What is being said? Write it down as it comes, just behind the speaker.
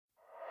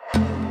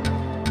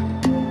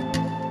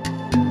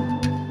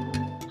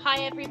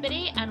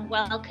everybody, and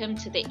welcome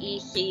to the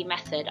EC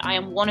Method. I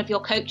am one of your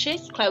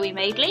coaches, Chloe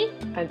Madeley.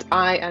 And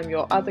I am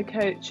your other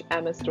coach,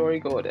 Emma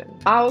Story-Gordon.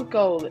 Our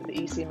goal at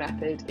the EC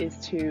Method is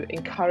to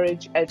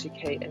encourage,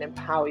 educate, and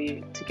empower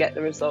you to get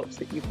the results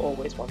that you've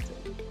always wanted.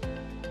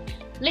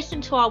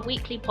 Listen to our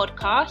weekly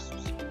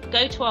podcasts,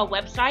 go to our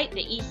website,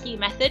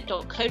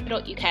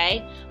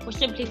 theecmethod.co.uk, or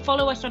simply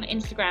follow us on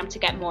Instagram to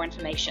get more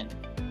information.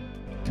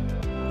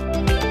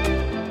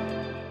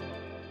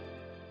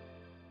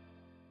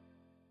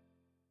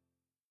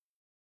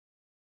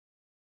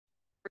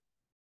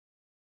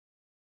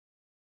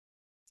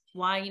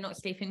 Why are you not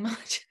sleeping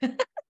much?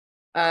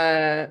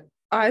 I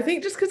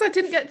think just because I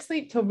didn't get to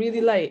sleep till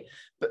really late.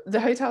 But the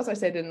hotels I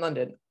stayed in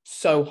London,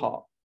 so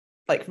hot.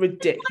 Like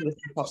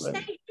ridiculously hot.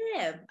 Stay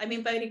here. I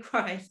mean, Boney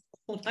Christ.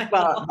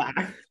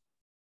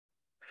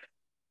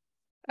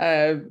 Yeah,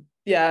 I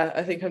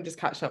think I'm just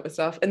catching up with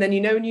stuff. And then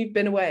when you've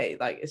been away,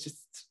 like it's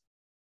just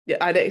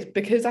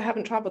because I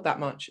haven't traveled that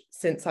much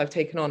since I've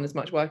taken on as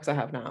much work as I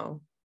have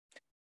now.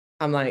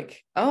 I'm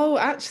like, oh,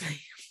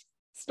 actually,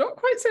 it's not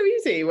quite so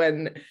easy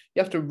when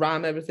you have to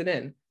ram everything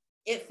in.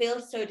 It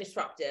feels so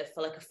disruptive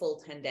for like a full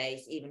 10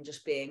 days, even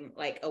just being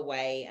like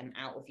away and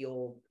out of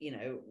your,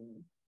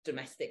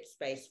 domestic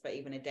space for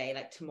even a day.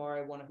 Like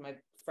tomorrow, one of my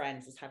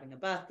friends is having a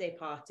birthday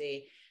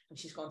party and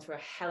she's gone through a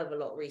hell of a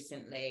lot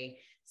recently.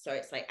 So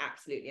it's like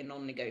absolutely a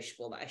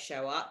non-negotiable that I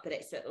show up, but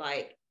it's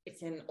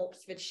in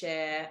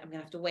Oxfordshire. I'm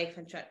gonna have to wake up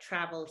and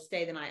travel,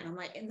 stay the night. And I'm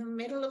like, in the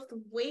middle of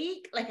the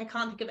week, like I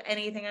can't think of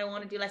anything I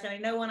want to do. Like, I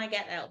know when I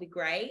get there, it'll be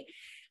great.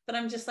 But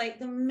I'm just like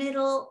the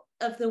middle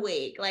of the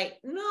week, like,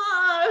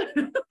 no,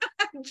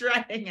 I'm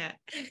dreading it.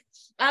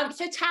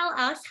 So tell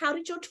us, how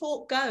did your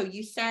talk go?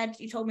 You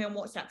told me on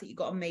WhatsApp that you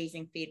got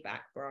amazing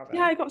feedback. Bravo.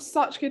 Yeah, I got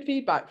such good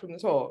feedback from the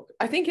talk.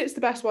 I think it's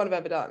the best one I've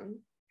ever done.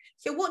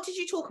 So what did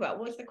you talk about?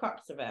 What was the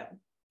crux of it?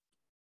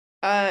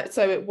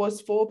 So it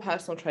was for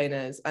personal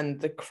trainers, and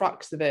the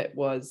crux of it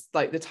was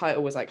like the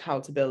title was like how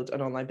to build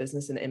an online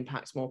business and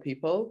impact more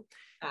people.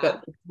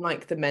 But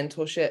like the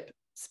mentorship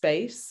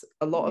space,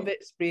 a lot of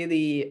it's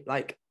really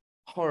like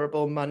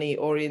horrible money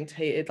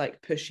orientated,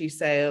 like pushy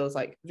sales,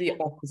 like the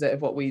opposite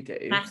of what we do.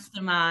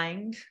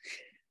 Mastermind.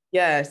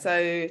 Yeah, so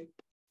it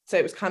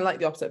was kind of like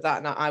the opposite of that.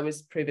 And I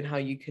was proving how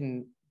you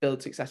can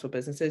build successful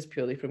businesses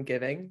purely from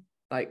giving.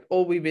 Like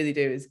all we really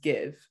do is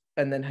give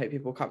and then hope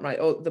people come right.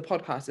 Or the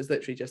podcast is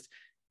literally just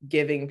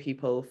giving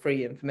people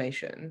free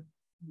information,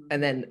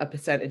 and then a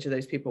percentage of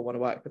those people want to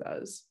work with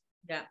us.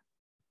 Yeah.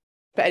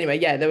 But anyway,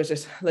 yeah, there was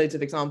just loads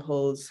of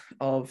examples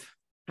of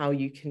how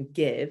you can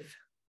give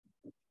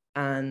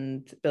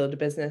and build a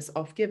business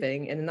off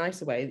giving in a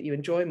nicer way that you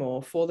enjoy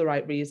more for the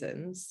right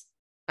reasons,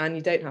 and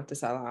you don't have to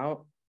sell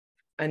out,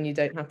 and you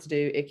don't have to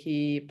do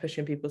icky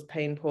pushing people's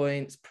pain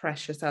points,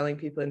 pressure selling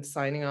people into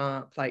signing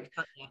up, like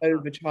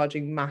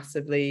overcharging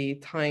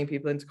massively, tying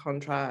people into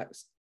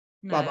contracts,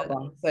 blah blah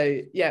blah.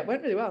 So yeah, it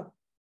went really well.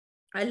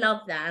 I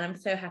love that, and I'm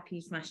so happy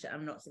you smashed it.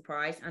 I'm not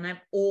surprised. And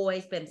I've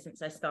always been,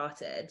 since I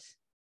started,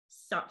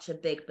 such a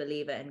big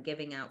believer in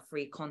giving out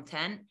free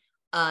content,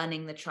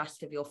 earning the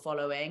trust of your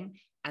following,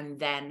 and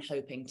then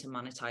hoping to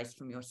monetize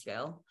from your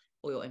skill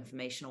or your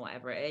information or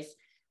whatever it is.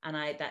 And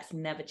that's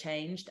never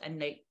changed.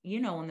 And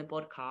on the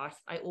podcast,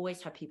 I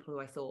always had people who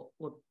I thought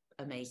were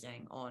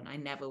amazing on. I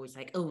never was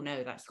like, oh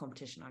no, that's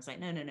competition. I was like,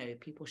 no,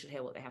 people should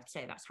hear what they have to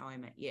say. That's how I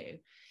met you.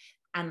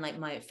 And like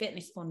my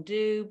fitness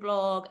fondue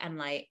blog and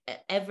like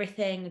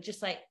everything,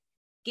 just like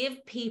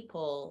give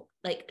people,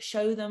 like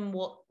show them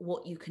what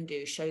you can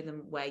do, show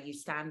them where you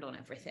stand on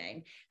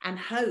everything, and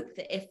hope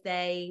that if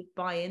they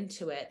buy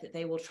into it, that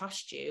they will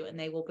trust you and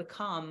they will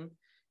become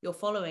your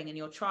following and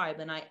your tribe.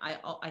 And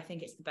I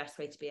think it's the best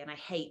way to be. And I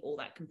hate all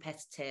that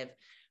competitive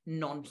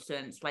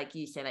nonsense, like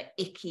you say, like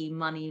icky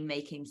money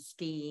making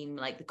scheme,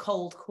 like the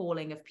cold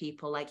calling of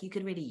people. Like, you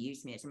could really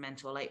use me as a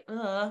mentor. Like,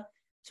 talk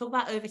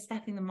about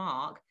overstepping the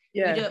mark.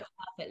 Yeah, you do it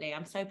perfectly.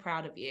 I'm so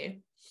proud of you.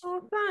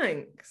 Oh,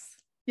 thanks.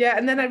 Yeah,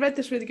 and then I read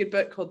this really good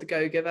book called The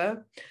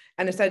Go-Giver,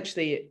 and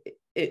essentially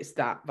it's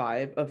that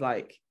vibe of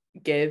like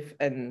give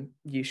and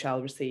you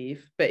shall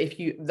receive. But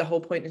the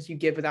whole point is you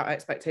give without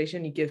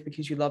expectation. You give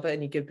because you love it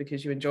and you give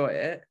because you enjoy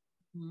it.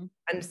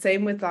 And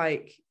same with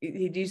like,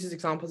 he uses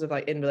examples of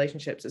like in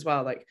relationships as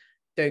well, like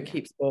don't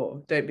keep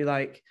score. Don't be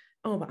like,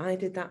 oh, but I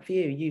did that for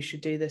you, you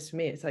should do this for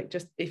me. It's like,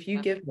 just if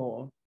you give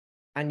more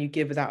and you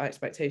give without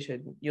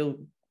expectation, you'll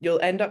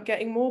end up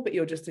getting more, but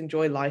you'll just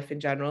enjoy life in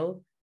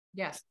general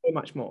so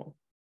much more.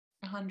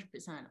 100%.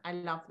 I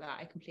love that.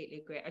 I completely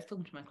agree. I was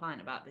talking to my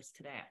client about this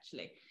today,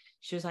 actually.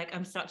 She was like,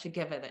 I'm such a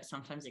giver that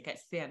sometimes it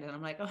gets to the end. And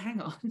I'm like, oh,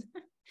 hang on,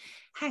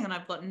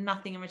 I've got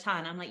nothing in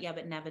return. I'm like, yeah,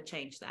 but never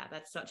change that.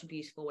 That's such a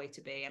beautiful way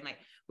to be. And like,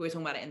 we were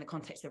talking about it in the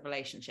context of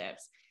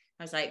relationships.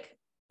 I was like,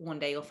 one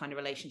day you'll find a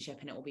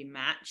relationship and it will be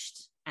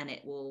matched and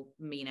it will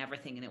mean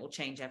everything and it will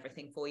change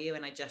everything for you.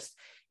 And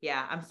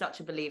I'm such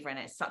a believer in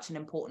it. It's such an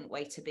important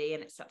way to be.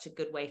 And it's such a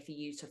good way for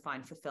you to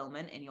find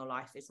fulfillment in your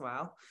life as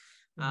well.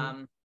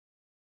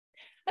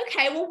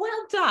 Okay,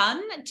 well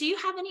done. Do you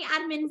have any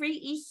admin re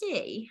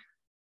EC?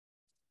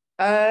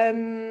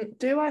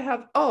 Do I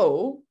have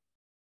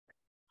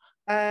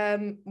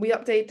We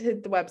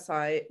updated the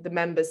website, the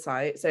members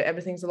site, so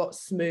everything's a lot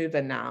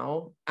smoother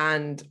now.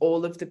 And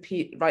all of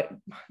the right,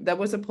 there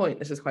was a point,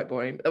 this is quite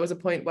boring, but there was a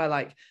point where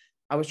like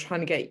I was trying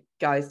to get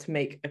guys to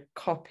make a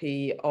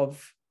copy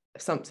of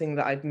something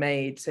that I'd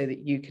made so that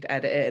you could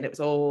edit it, and it was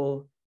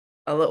all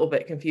a little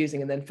bit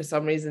confusing. And then for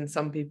some reason,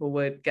 some people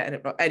were getting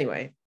it wrong.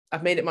 Anyway,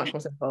 I've made it much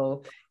more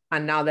simple,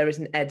 and now there is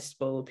an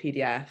editable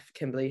PDF.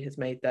 Kimberly has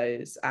made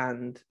those,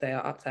 and they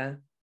are up there.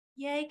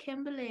 Yay,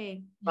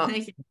 Kimberly. For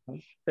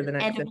the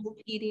next Edible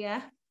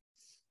PDF.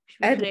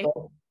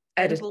 Edible.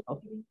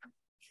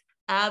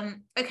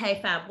 Okay,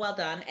 fab. Well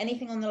done.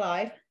 Anything on the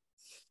live?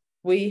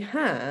 We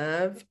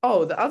have,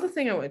 the other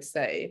thing I would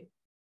say,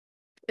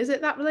 is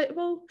it that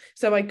relatable?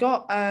 So I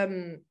got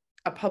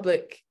a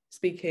public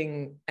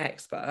speaking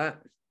expert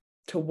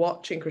to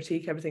watch and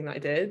critique everything that I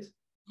did.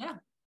 Yeah.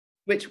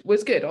 Which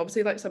was good.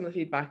 Obviously, like some of the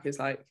feedback is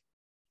like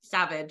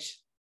savage.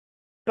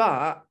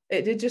 But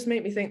it did just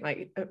make me think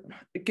like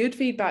good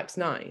feedback's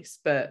nice,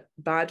 but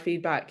bad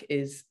feedback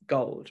is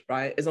gold,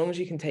 right? As long as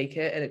you can take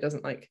it and it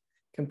doesn't like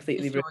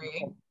completely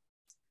ruin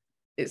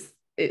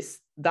it's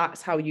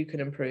that's how you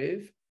can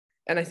improve.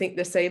 And I think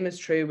the same is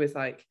true with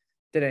like,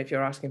 don't know, if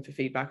you're asking for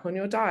feedback on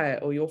your diet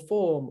or your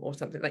form or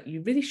something, like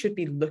you really should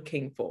be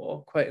looking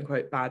for quote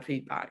unquote bad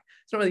feedback.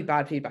 It's not really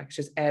bad feedback, it's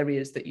just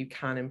areas that you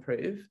can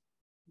improve.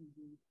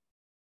 Mm-hmm.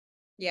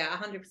 Yeah,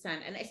 100%.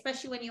 And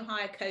especially when you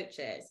hire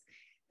coaches,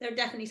 there are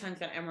definitely times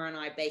when Emma and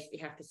I basically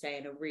have to say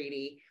in a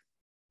really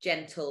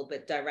gentle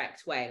but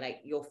direct way, like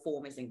your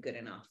form isn't good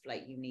enough,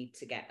 like you need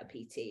to get a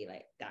PT,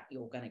 like that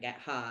you're going to get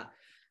hurt.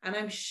 And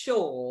I'm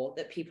sure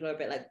that people are a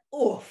bit like,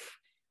 oof,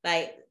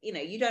 like, you know,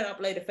 you don't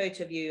upload a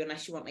photo of you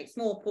unless you want like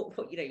small,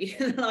 you know,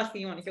 the last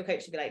thing you want is your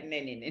coach to be like,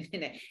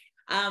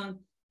 no.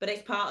 But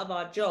it's part of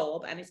our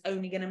job, and it's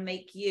only going to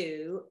make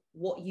you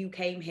what you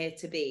came here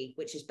to be,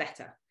 which is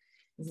better.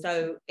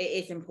 So it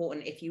is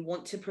important if you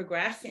want to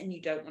progress and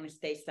you don't want to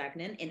stay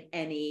stagnant in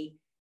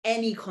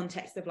any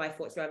context of life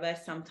whatsoever.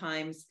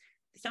 Sometimes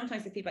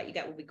the feedback you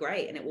get will be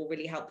great and it will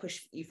really help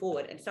push you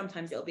forward, and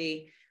sometimes it'll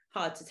be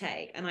hard to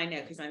take. And I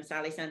know, because I'm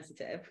Sally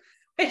sensitive,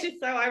 which is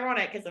so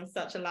ironic because I'm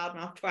such a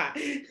loudmouth twat.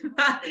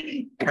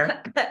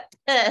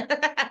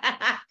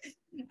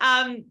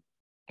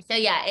 So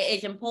yeah, it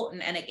is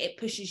important, and it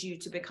pushes you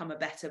to become a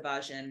better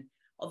version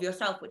of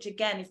yourself, which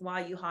again is why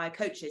you hire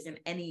coaches in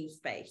any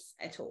space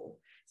at all.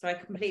 So I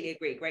completely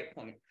agree. Great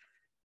point.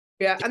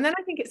 Yeah. And then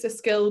I think it's a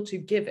skill to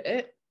give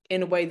it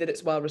in a way that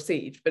it's well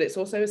received, but it's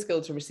also a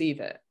skill to receive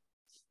it.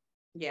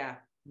 Yeah.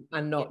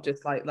 And not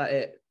just like let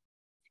it.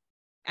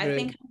 I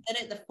think I'm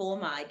good at the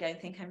former. I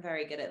don't think I'm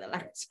very good at the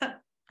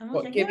latter. I'm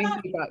like, giving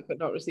feedback but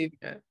not receiving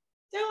it.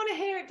 Don't want to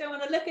hear it, don't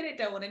want to look at it,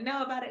 don't want to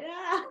know about it.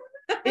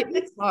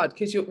 It's hard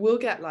because we'll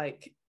get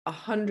like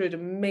 100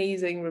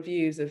 amazing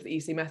reviews of the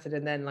EC method,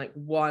 and then like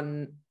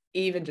one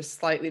even just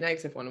slightly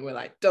negative one, and we're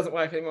like, doesn't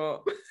work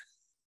anymore.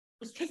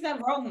 It's because they're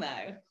wrong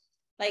though.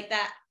 Like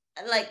that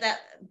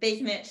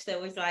business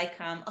that was like,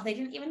 they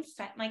didn't even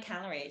set my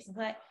calories. I'm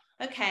like,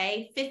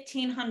 okay,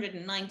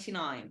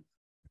 1,599.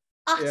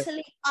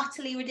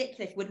 Utterly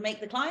ridiculous. Would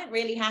make the client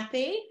really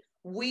happy.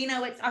 We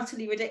know it's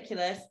utterly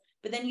ridiculous.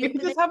 But then you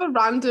could just have a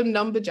random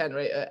number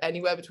generator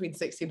anywhere between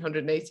 1,600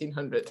 and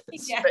 1,800.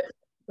 Yeah.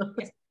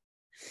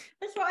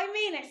 That's what I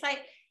mean. It's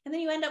like, and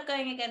then you end up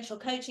going against your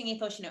coaching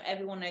ethos. You know,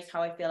 everyone knows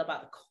how I feel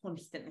about the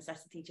constant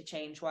necessity to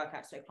change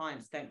workouts so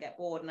clients don't get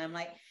bored. And I'm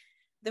like,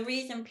 the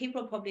reason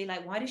people are probably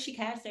like, why does she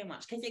care so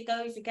much? Because it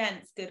goes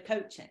against good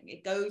coaching.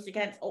 It goes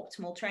against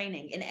optimal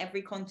training in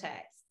every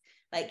context.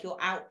 Like your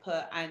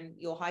output and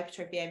your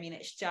hypertrophy, I mean,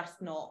 it's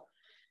just not.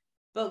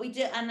 But we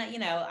do, and you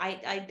know,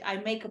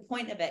 I make a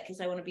point of it because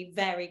I want to be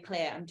very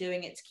clear. I'm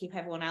doing it to keep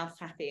everyone else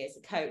happy. As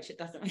a coach, it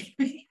doesn't make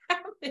me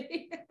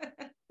happy.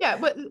 Yeah,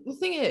 but the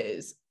thing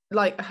is,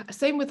 like,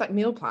 same with like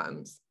meal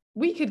plans.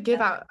 We could give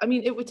out, I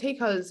mean, it would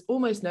take us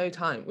almost no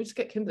time. We just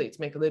get Kimberly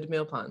to make a load of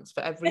meal plans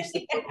for every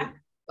single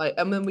like,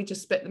 and then we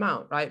just spit them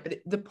out, right? But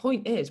the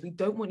point is, we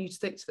don't want you to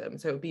stick to them,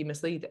 so it would be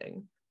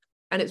misleading.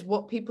 And it's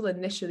what people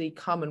initially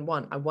come and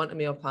want. I want a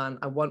meal plan.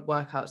 I want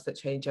workouts that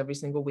change every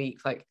single week.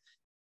 Like,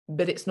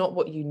 but it's not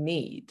what you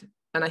need.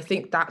 And I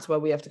think that's where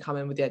we have to come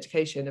in with the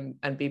education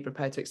and be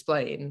prepared to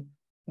explain,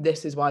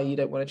 this is why you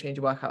don't want to change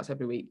your workouts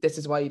every week. This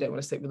is why you don't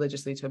want to stick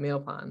religiously to a meal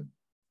plan.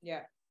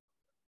 Yeah.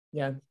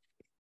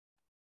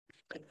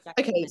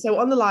 Exactly. Okay, so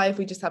on the live,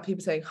 we just have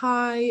people saying,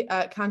 hi,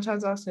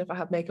 Kanchan's asking if I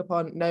have makeup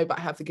on. No, but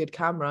I have the good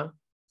camera.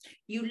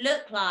 You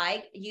look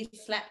like you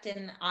slept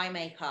in eye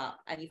makeup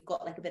and you've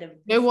got like a bit of...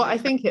 You know what I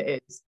think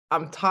it is?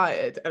 I'm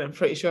tired and I'm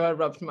pretty sure I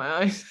rubbed my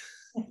eyes.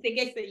 I think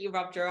it's that you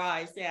rubbed your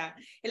eyes. Yeah,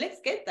 it looks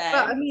good though.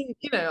 But I mean,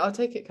 you know, I'll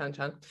take it,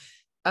 Kanchan.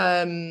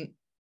 And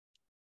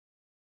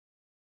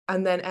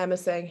then Emma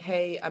saying,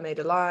 hey, I made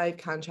a live,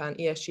 Kanchan,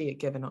 ESG, a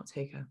giver, not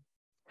taker.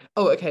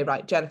 Oh, okay,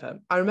 right, Jennifer.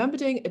 I remember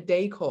doing a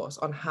day course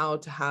on how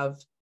to have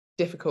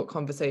difficult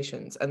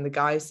conversations, and the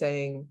guy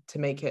saying to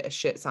make it a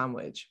shit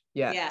sandwich.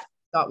 Yeah.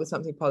 Start with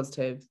something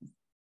positive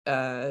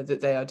that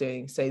they are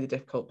doing, say the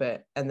difficult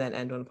bit, and then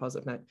end on a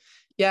positive note.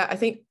 Yeah, I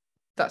think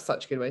that's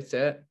such a good way to do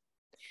it.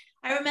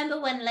 I remember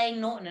when Lane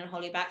Norton and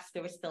Holly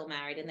Baxter were still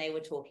married and they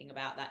were talking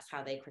about that's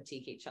how they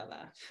critique each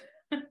other.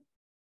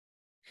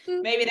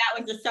 Maybe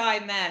that was a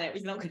sign then it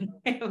was not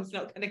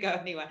going to go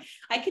anywhere.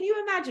 Can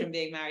you imagine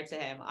being married to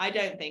him? I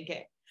don't think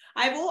it.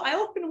 I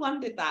often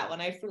wondered that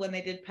when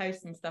they did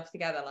posts and stuff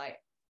together, like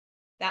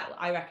that.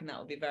 I reckon that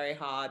would be very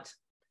hard.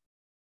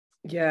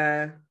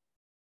 Yeah.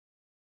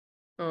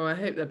 Oh, I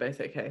hope they're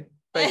both okay.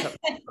 I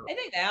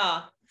think they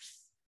are.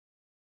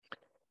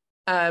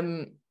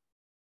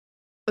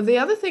 The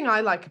other thing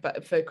I like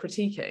about for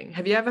critiquing,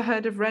 have you ever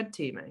heard of red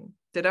teaming?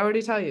 Did I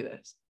already tell you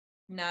this?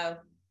 No.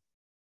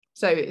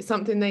 So it's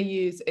something they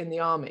use in the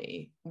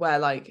army where,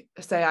 like,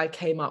 say I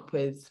came up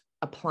with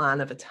a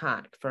plan of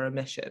attack for a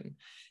mission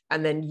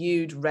and then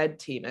you'd red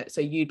team it.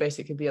 So you'd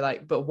basically be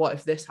like, but what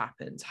if this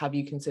happens? Have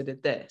you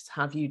considered this?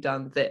 Have you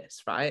done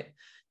this? Right.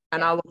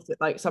 And Yeah. I'll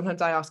like,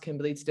 sometimes I ask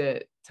Kimberly to do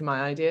it to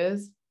my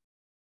ideas.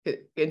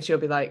 And she'll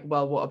be like,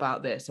 well, what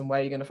about this? And where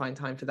are you going to find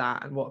time for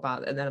that? And what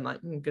about it? And then I'm like,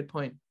 good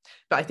point.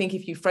 But I think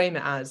if you frame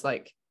it as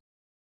like,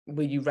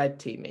 will you red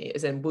team me?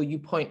 As in, will you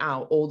point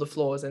out all the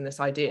flaws in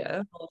this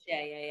idea?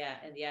 Yeah.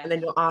 And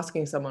then you're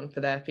asking someone for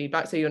their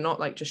feedback. So you're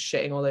not like just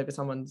shitting all over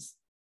someone's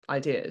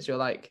ideas. You're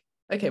like,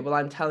 okay, well,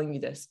 I'm telling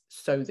you this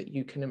so that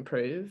you can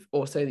improve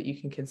or so that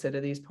you can consider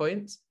these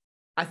points.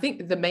 I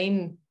think the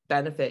main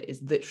benefit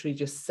is literally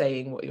just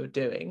saying what you're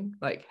doing.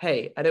 Like,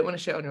 hey, I don't want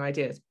to shit on your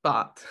ideas,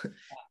 but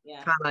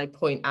can I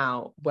point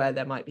out where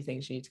there might be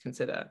things you need to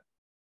consider?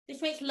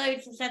 This makes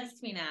loads of sense to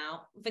me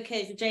now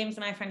because James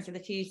and I are friends with a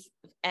few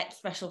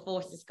ex-Special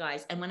Forces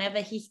guys, and whenever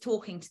he's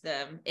talking to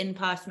them in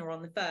person or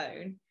on the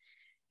phone,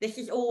 this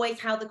is always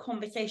how the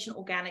conversation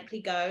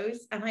organically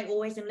goes. And I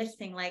always am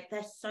listening, like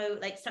they're so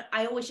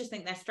I always just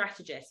think they're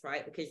strategists,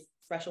 right? Because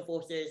Special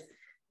Forces,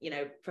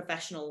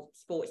 professional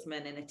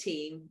sportsmen in a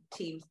team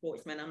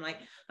sportsmen. I'm like,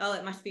 oh,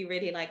 it must be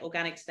really like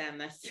organic to them.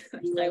 That's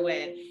so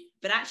weird.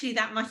 But actually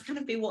that must kind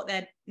of be what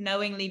they're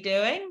knowingly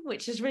doing,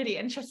 which is really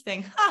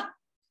interesting.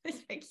 This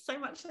makes so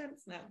much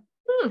sense now.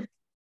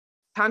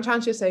 Tan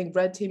Chan's just saying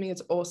red teaming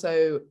is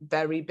also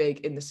very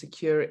big in the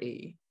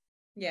security.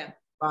 Yeah.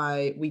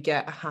 We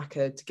get a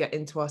hacker to get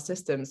into our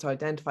systems to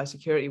identify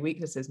security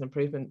weaknesses and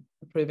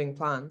improving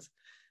plans.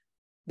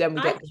 Then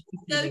we get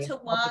go to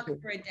work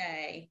for a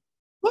day.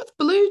 What's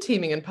blue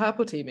teaming and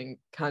purple teaming,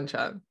 Tan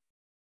Chan?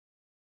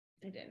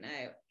 I don't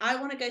know. I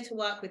want to go to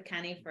work with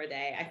Canny for a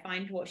day. I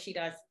find what she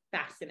does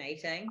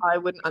fascinating. I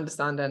wouldn't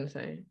understand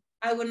anything.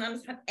 I wouldn't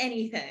understand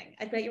anything.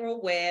 I'd bet you're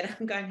all weird.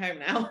 I'm going home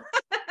now.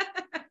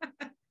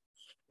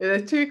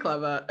 They're too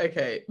clever.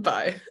 Okay,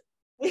 bye.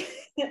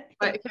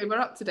 Right, okay, we're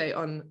up to date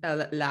on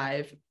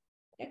live.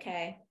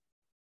 Okay.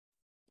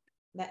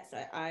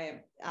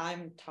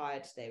 I'm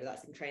tired today without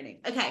some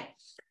training. Okay.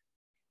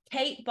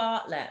 Kate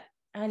Bartlett.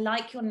 I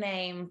like your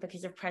name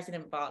because of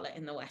President Bartlett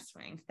in the West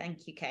Wing.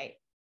 Thank you, Kate.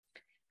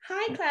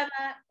 Hi, Clever.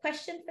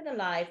 Question for the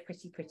live,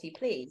 pretty,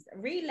 please.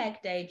 Leg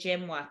day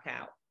gym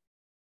workout.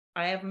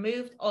 I have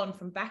moved on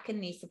from back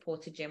and knee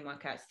supported gym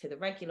workouts to the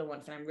regular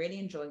ones, and I'm really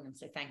enjoying them,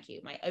 so thank you.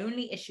 My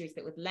only issue is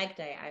that with leg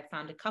day, I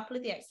found a couple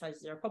of the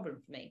exercises are a problem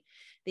for me.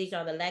 These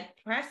are the leg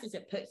press, as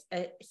it puts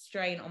a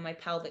strain on my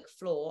pelvic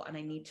floor, and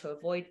I need to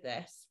avoid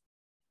this.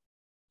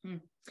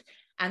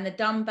 And the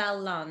dumbbell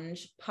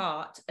lunge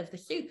part of the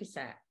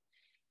superset,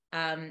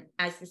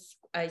 as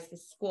the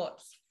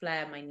squats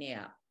flare my knee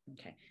up.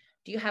 Okay.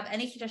 Do you have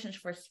any suggestions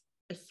for a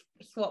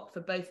swap for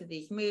both of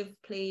these moves,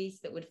 please,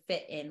 that would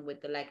fit in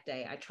with the leg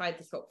day? I tried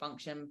the swap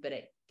function, but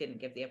it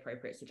didn't give the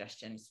appropriate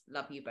suggestions.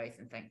 Love you both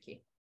and thank you.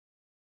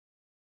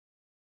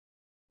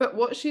 But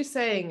what she's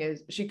saying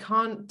is she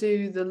can't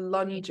do the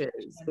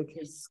lunges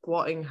because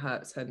squatting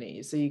hurts her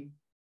knees. So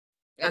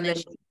and then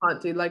she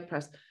can't do leg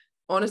press.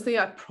 Honestly,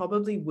 I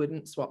probably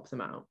wouldn't swap them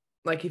out.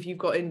 Like if you've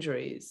got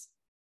injuries,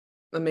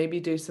 then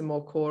maybe do some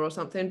more core or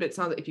something. But it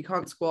sounds like if you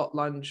can't squat,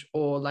 lunge,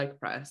 or leg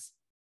press,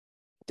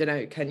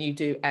 can you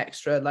do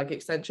extra leg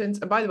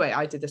extensions? And by the way,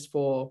 I did this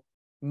for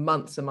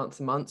months and months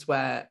and months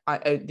where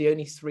the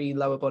only 3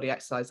 lower body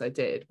exercises I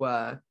did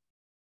were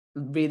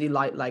really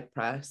light leg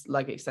press,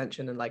 leg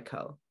extension, and leg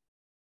curl.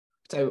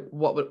 So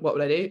what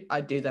would I do?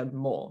 I'd do them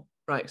more,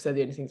 right? So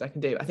the only things I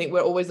can do. I think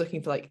we're always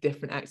looking for like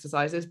different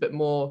exercises, but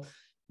more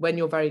when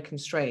you're very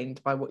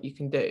constrained by what you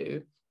can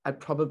do, I'd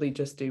probably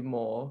just do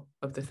more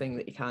of the thing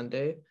that you can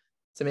do.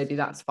 So maybe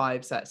that's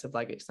 5 sets of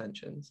leg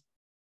extensions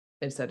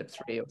instead of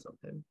 3 or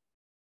something.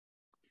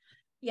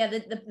 Yeah,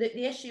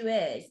 the issue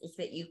is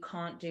that you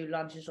can't do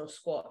lunges or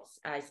squats,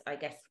 as I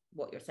guess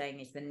what you're saying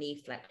is the knee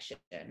flexion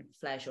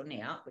flares your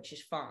knee up, which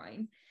is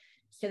fine.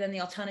 So then the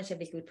alternative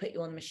is we'd put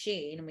you on the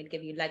machine and we'd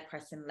give you leg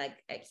press and leg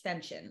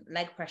extension.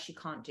 Leg press you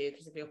can't do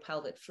because of your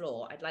pelvic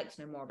floor. I'd like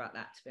to know more about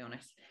that, to be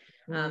honest.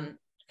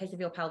 Because of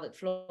your pelvic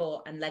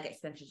floor, and leg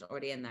extension is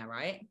already in there,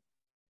 right?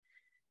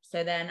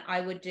 So then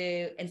I would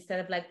do, instead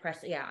of leg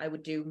press, I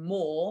would do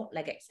more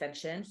leg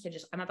extension. So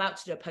I'm about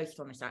to do a post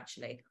on this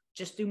actually.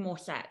 Just do more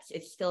sets.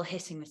 It's still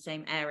hitting the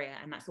same area,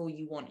 and that's all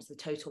you want is the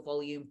total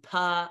volume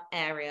per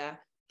area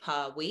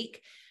per week.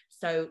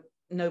 So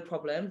no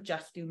problem,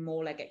 just do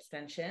more leg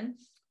extension.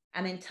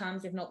 And in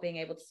terms of not being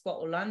able to squat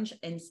or lunge,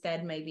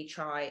 instead maybe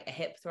try a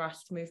hip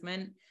thrust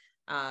movement,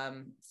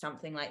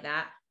 something like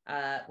that,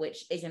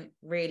 which isn't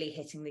really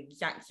hitting the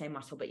exact same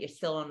muscle, but you're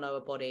still on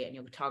lower body and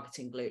you're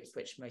targeting glutes,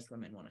 which most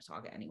women want to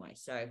target anyway.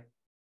 So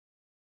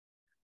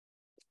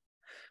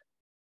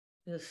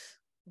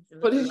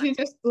what did you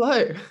just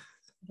blow?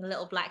 A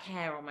little black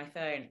hair on my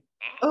phone.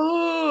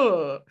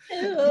 Oh,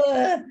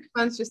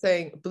 man's just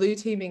saying blue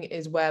teaming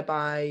is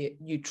whereby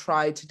you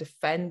try to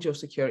defend your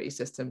security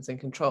systems and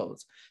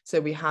controls. So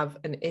we have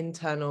an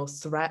internal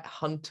threat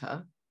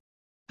hunter,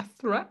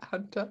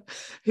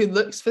 who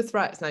looks for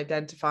threats and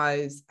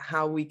identifies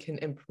how we can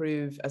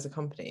improve as a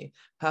company.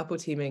 Purple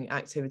teaming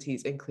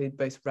activities include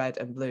both red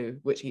and blue,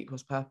 which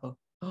equals purple.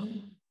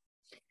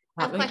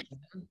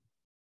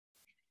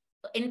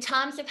 In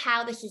terms of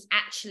how this is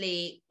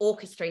actually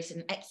orchestrated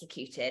and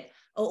executed,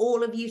 are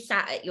all of you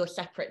sat at your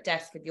separate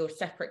desk with your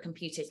separate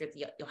computers with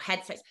your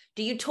headsets?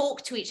 Do you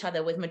talk to each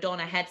other with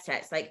Madonna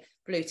headsets, like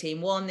blue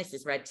team one, this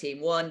is red team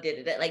one,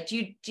 like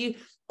do you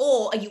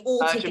or are you all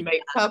together?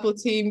 Make purple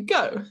team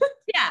go.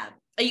 Yeah,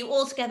 are you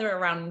all together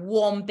around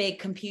one big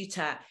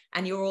computer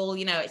and you're all,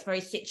 it's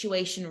very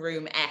Situation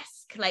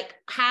Room-esque? Like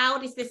how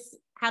does this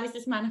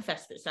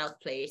manifest itself,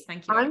 please?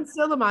 Thank you. I'm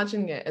still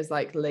imagining it as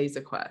like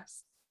Laser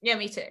Quest. Yeah,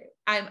 me too.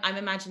 I'm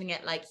imagining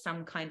it like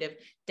some kind of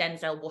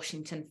Denzel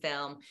Washington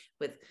film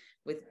with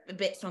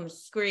bits on the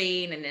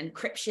screen and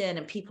encryption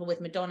and people with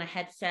Madonna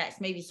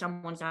headsets. Maybe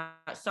someone's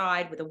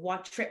outside with a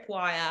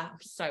tripwire. I'm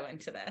so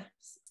into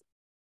this.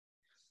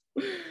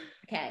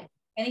 Okay.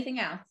 Anything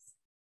else?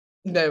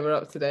 No, we're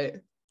up to date.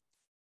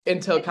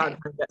 Until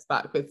Countdown gets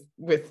back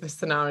with the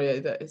scenario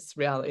that is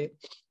reality.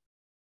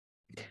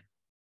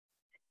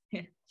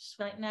 She's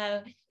like,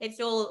 no, it's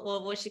all,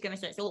 well, what's she going to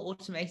say? It's all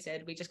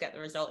automated. We just get the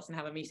results and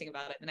have a meeting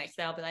about it. The next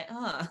day I'll be like,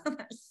 oh,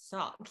 that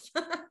sucks.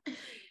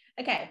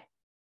 Okay.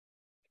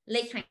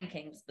 List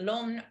rankings,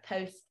 long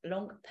post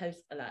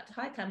alert.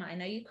 Hi, Clemmer. I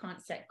know you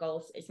can't set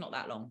goals. It's not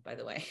that long, by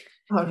the way.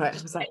 All right.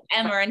 I was like,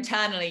 Emma,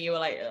 internally, you were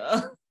like,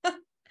 ugh.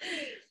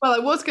 Well, I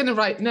was going to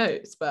write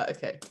notes, but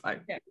okay,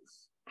 fine. Yeah.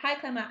 Hi,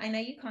 Clemmer. I know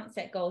you can't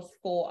set goals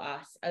for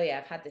us. Oh, yeah,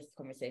 I've had this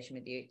conversation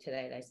with you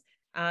today, Liz.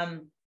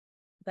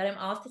 But I'm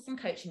after some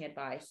coaching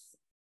advice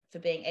for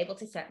being able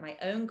to set my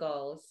own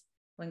goals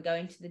when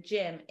going to the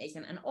gym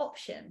isn't an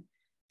option.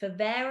 For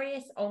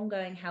various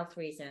ongoing health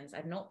reasons,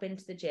 I've not been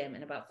to the gym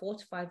in about 4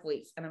 to 5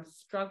 weeks, and I'm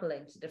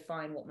struggling to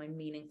define what my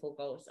meaningful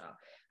goals are.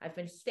 I've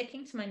been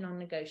sticking to my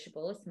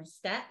non-negotiables, my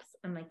steps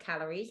and my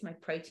calories, my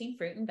protein,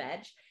 fruit and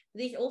veg.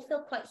 These all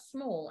feel quite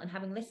small, and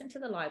having listened to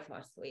the live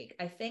last week,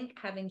 I think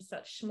having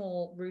such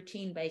small,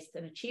 routine-based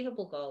and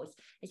achievable goals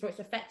is what's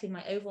affecting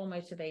my overall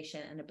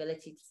motivation and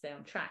ability to stay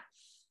on track.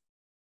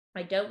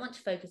 I don't want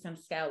to focus on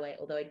scale weight,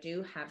 although I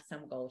do have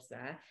some goals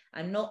there.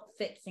 I'm not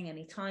fixing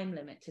any time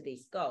limit to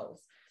these goals.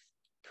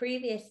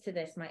 Previous to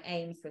this, my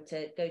aims were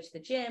to go to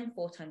the gym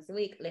 4 times a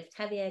week, lift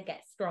heavier,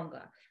 get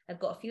stronger. I've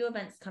got a few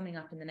events coming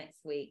up in the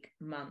next week,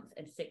 month,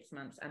 and 6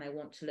 months, and I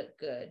want to look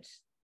good.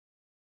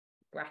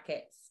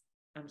 Brackets,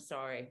 I'm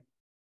sorry,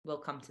 we'll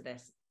come to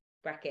this.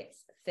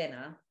 Brackets,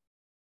 thinner.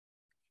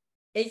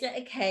 Is it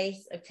a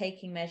case of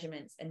taking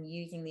measurements and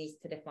using these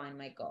to define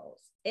my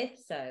goals? If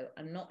so,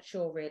 I'm not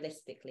sure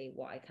realistically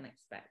what I can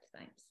expect.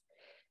 Thanks.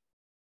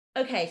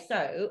 Okay,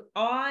 so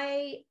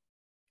I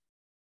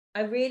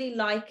really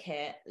like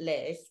it,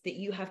 Liz, that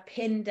you have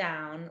pinned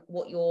down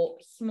what your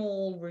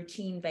small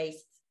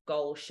routine-based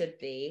goal should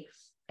be.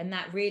 And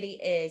that really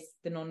is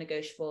the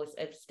non-negotiables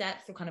of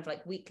steps or kind of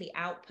like weekly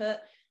output,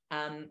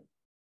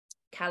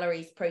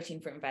 calories, protein,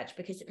 fruit and veg,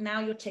 because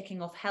now you're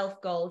ticking off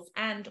health goals.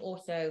 And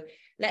also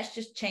let's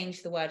just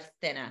change the word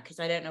thinner, because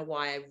I don't know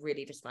why I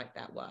really dislike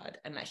that word.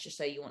 And let's just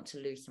say you want to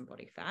lose some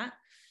body fat.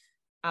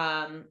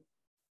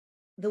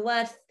 The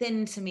word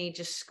thin to me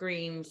just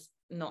screams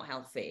not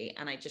healthy,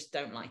 and I just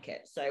don't like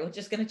it. So we're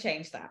just going to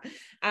change that.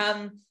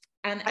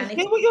 And I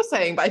hear what you're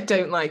saying, but I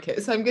don't like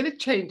it, so I'm going to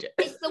change it.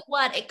 It's the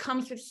word. It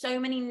comes with so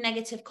many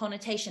negative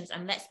connotations,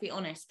 and let's be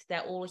honest,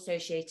 they're all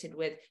associated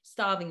with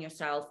starving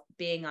yourself,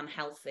 being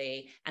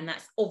unhealthy, and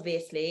that's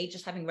obviously,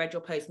 just having read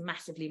your post,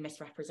 massively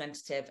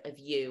misrepresentative of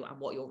you and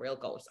what your real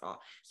goals are.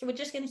 So we're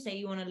just going to say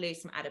you want to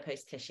lose some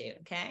adipose tissue,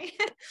 okay?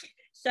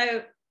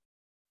 So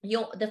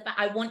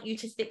I want you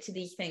to stick to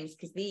these things,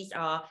 because these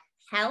are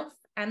health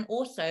and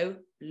also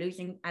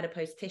losing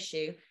adipose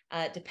tissue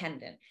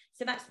dependent.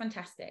 So that's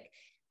fantastic.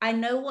 I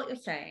know what you're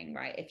saying,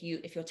 right?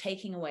 If you're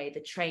taking away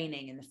the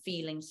training and the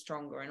feeling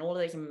stronger and all of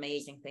those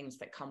amazing things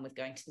that come with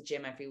going to the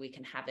gym every week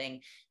and having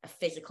a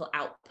physical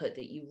output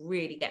that you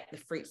really get the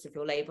fruits of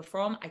your labor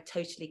from, I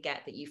totally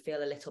get that you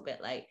feel a little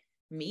bit like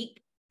meat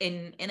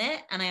in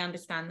it, and I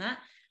understand that.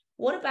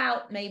 What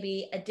about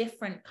maybe a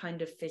different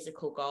kind of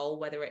physical goal,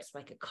 whether it's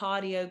like a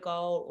cardio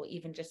goal or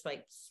even just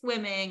like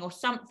swimming or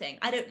something?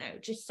 I don't know,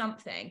 just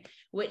something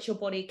which your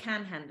body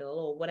can handle,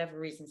 or whatever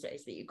reasons it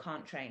is that you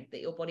can't train,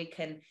 that your body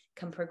can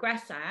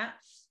progress at,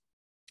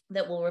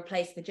 that will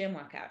replace the gym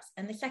workouts.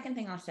 And the second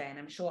thing I'll say, and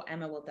I'm sure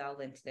Emma will delve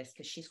into this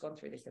because she's gone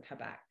through this with her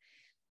back,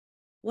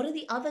 what are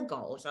the other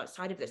goals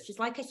outside of this? Just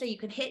like I say, you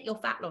can hit your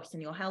fat loss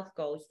and your health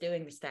goals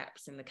doing the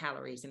steps and the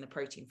calories and the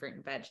protein, fruit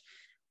and veg.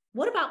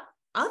 What about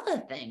other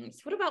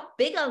things? What about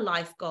bigger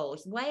life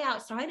goals way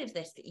outside of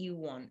this that you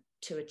want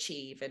to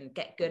achieve and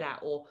get good at,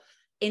 or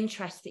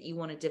interests that you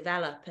want to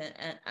develop?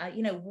 And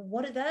you know,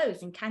 what are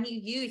those? And can you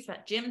use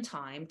that gym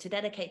time to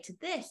dedicate to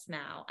this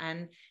now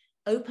and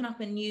open up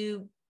a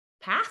new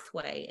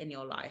pathway in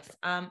your life?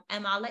 Emma,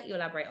 I'll let you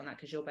elaborate on that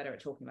because you're better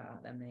at talking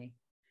about that than me.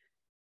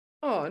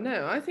 Oh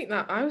no, I think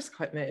that I was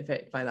quite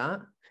motivated by that.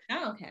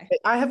 Oh, okay.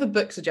 I have a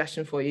book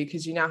suggestion for you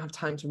because you now have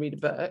time to read a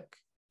book.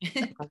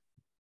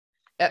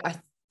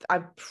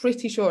 I'm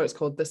pretty sure it's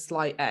called The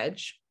Slight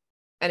Edge.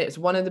 And it's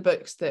one of the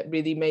books that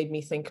really made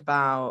me think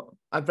about,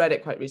 I've read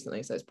it quite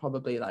recently, so it's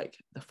probably like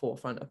the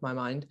forefront of my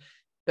mind,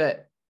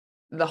 but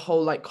the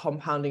whole like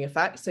compounding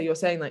effect. So you're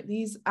saying like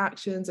these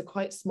actions are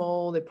quite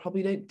small, they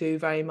probably don't do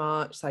very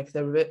much, like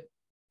they're a bit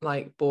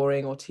like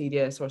boring or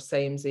tedious or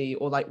samey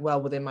or like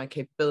well within my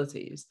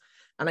capabilities.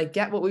 And I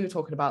get what we were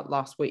talking about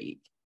last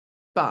week,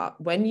 but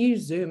when you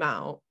zoom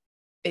out,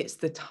 it's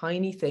the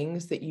tiny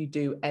things that you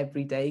do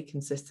every day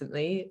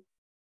consistently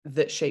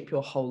that shape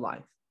your whole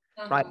life.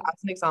 Right?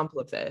 As an example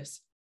of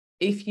this,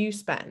 if you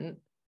spent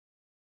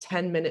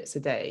 10 minutes a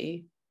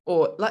day,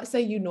 or let's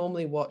say you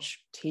normally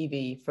watch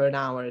TV for an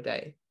hour a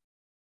day,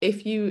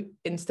 if you,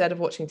 instead of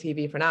watching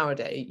TV for an hour a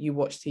day, you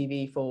watch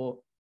TV for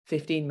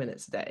 50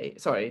 minutes a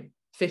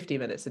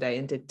day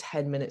and did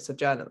 10 minutes of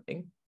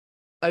journaling,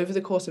 over the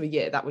course of a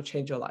year, that would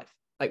change your life,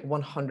 like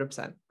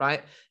 100%,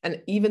 right?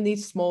 And even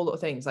these small little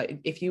things,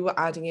 like if you were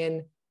adding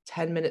in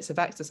 10 minutes of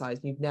exercise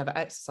and you've never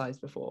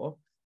exercised before,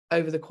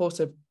 over the course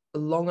of a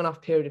long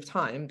enough period of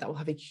time, that will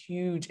have a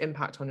huge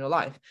impact on your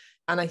life.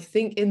 And I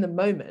think in the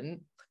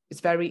moment, it's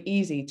very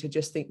easy to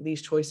just think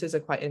these choices are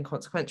quite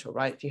inconsequential,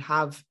 right? If you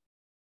have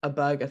a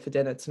burger for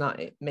dinner tonight,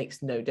 it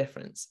makes no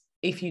difference.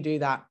 If you do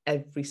that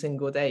every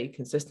single day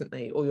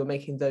consistently, or you're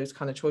making those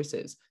kind of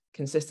choices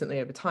consistently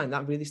over time,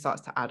 that really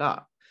starts to add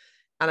up.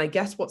 And I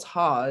guess what's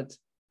hard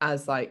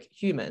as like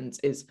humans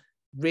is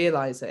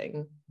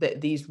realizing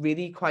that these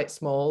really quite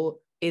small,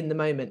 in the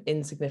moment,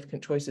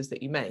 insignificant choices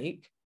that you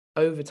make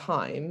over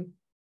time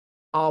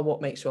are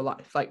what makes your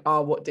life, like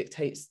are what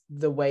dictates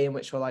the way in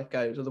which your life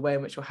goes or the way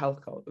in which your health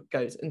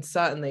goes. And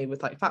certainly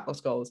with like fat loss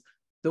goals,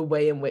 the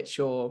way in which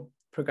your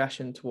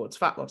progression towards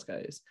fat loss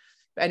goes.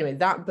 But anyway,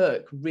 that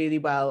book really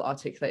well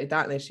articulated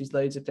that, and there's used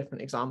loads of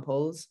different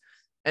examples.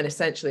 And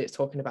essentially it's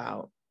talking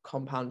about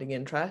compounding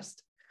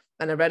interest.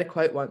 And I read a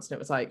quote once and it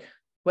was like,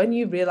 when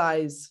you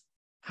realize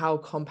how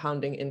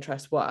compounding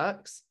interest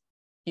works,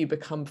 you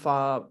become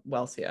far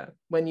wealthier.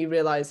 When you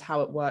realize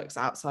how it works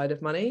outside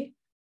of money,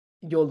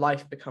 your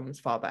life becomes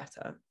far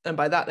better. And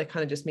by that, they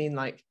kind of just mean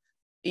like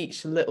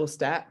each little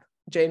step.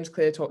 James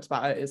Clear talks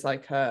about it as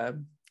like a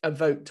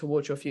vote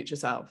towards your future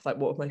self. Like,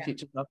 what would my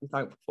future self be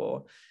thankful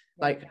for?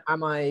 Like,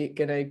 am I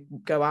going to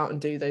go out and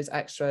do those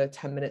extra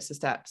 10 minutes of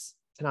steps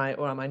tonight,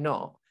 or am I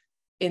not?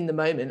 In the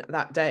moment,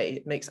 that day,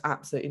 it makes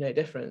absolutely no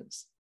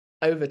difference.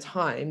 Over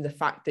time, the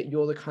fact that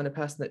you're the kind of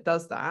person that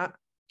does that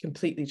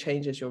completely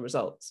changes your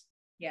results.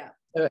 Yeah.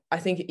 So I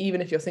think even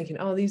if you're thinking,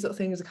 oh, these little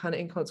things are kind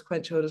of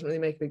inconsequential, it doesn't really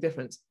make a big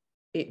difference,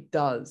 it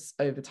does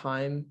over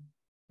time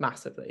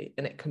massively,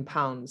 and it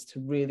compounds to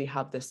really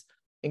have this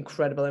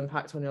incredible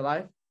impact on your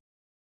life.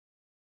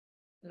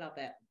 Love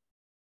it.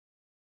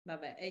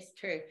 It's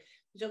true.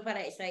 You talk about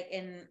it, it's like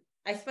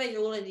I suppose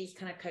all of these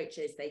kind of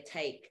coaches, they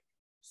take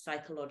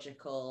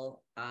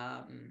psychological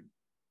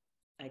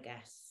I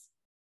guess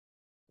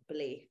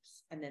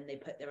beliefs and then they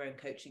put their own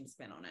coaching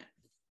spin on it.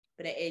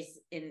 But it is,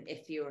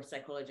 if you're a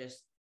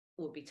psychologist,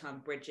 will be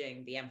time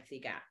bridging the empathy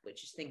gap,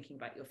 which is thinking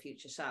about your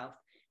future self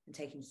and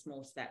taking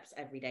small steps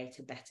every day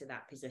to better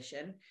that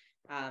position.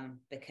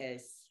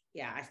 Because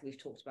yeah, as we've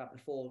talked about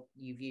before,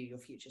 you view your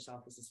future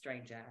self as a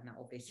stranger, and that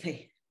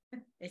obviously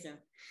isn't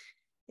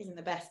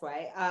the best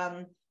way.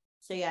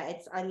 So yeah,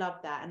 I love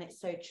that, and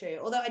it's so true.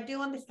 Although I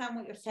do understand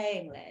what you're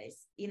saying, Liz,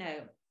 you know,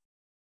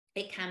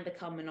 it can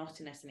become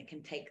monotonous and it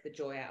can take the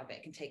joy out of it.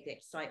 It can take the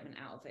excitement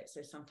out of it.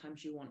 So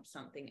sometimes you want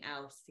something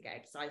else to get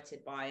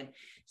excited by. And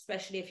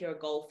especially if you're a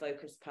goal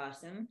focused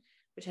person,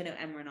 which I know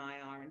Emma and I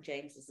are, and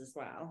James is as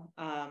well.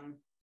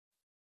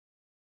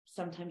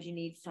 Sometimes you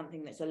need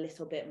something that's a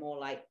little bit more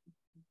like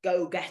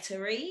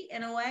go-gettery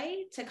in a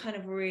way to kind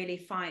of really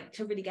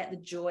get the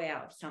joy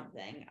out of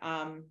something.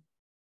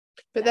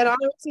 But then I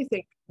also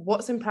think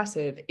what's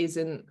impressive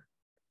isn't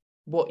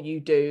what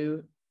you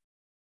do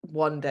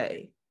one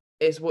day,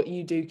 is what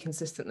you do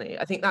consistently.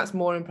 I think that's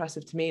more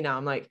impressive to me now.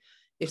 I'm like,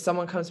 if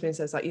someone comes to me and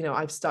says like, you know,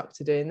 I've stuck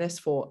to doing this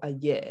for a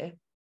year,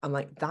 I'm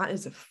like, that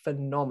is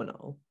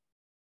phenomenal.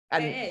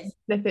 And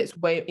if it's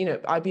way, you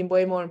know, I'd be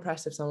way more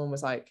impressed if someone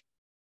was like,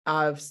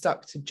 I've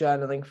stuck to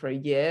journaling for a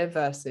year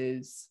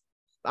versus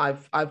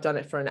I've done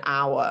it for an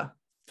hour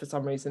for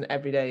some reason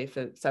every day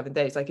for 7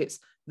 days. Like, it's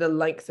the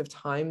length of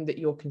time that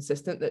you're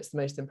consistent that's the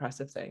most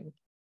impressive thing.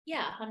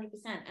 Yeah, 100%.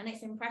 And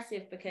it's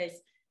impressive because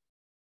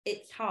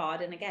it's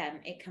hard, and again,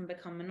 it can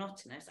become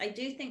monotonous. I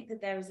do think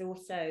that there is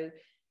also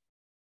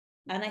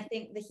And I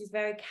think this is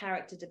very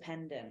character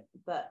dependent,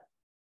 but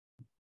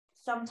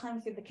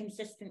sometimes with the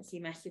consistency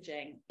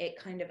messaging, it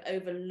kind of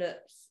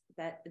overlooks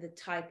that the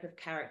type of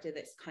character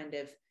that's kind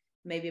of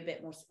maybe a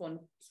bit more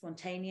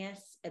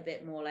spontaneous, a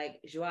bit more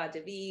like joie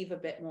de vivre, a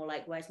bit more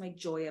like, where's my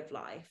joy of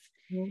life?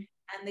 Mm-hmm.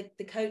 And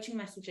the coaching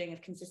messaging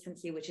of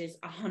consistency, which is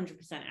 100%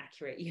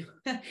 accurate,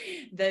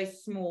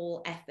 those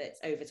small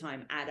efforts over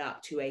time add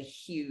up to a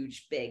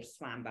huge, big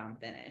slam bang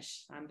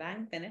finish.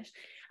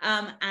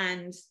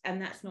 And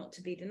that's not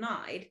to be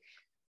denied.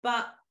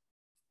 But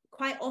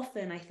quite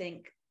often, I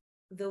think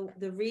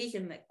the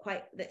reason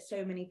that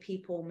so many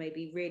people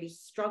maybe really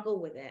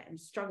struggle with it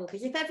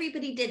because if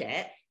everybody did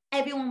it,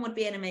 everyone would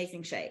be in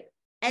amazing shape.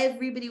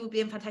 Everybody would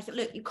be in fantastic.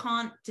 Look, you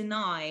can't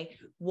deny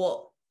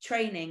what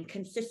training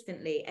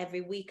consistently every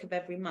week of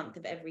every month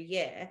of every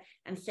year,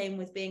 and same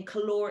with being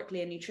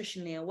calorically and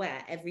nutritionally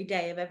aware every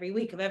day of every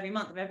week of every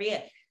month of every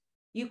year.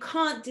 You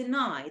can't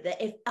deny that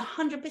if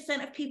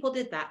 100% of people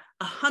did that,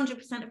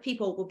 100% of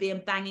people would be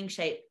in banging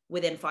shape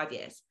within 5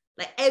 years.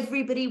 Like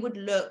everybody would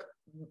look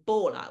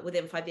baller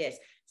within 5 years.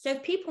 So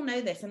if people know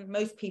this, and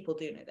most people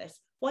do know this,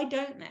 why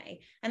don't they?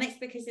 And it's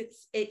because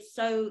it's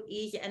so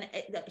easy, and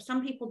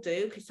some people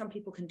do, because some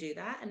people can do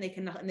that, and they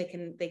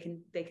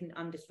can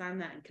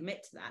understand that and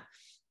commit to that.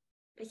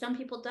 But some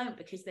people don't,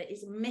 because there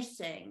is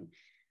missing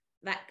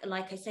that,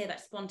 like I say, that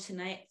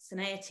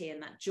spontaneity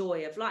and that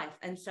joy of life.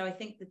 And so I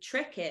think the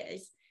trick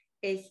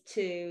is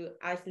to,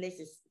 as Liz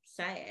is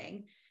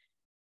saying,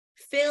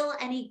 fill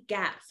any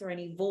gaps or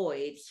any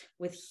voids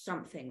with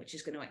something which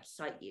is going to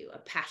excite you, a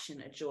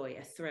passion, a joy,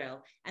 a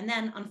thrill. And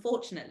then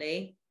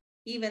unfortunately,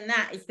 even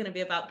that is going to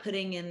be about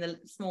putting in the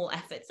small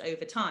efforts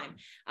over time.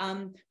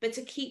 But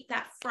to keep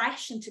that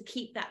fresh and to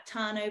keep that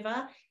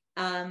turnover.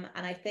 And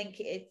I think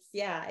it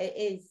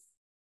is.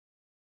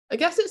 I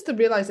guess it's the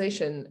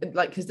realization,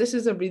 like, because this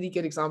is a really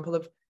good example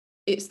of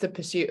it's the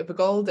pursuit of a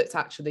goal that's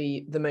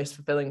actually the most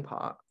fulfilling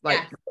part. Like,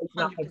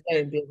 waking up every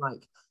day and being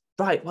like,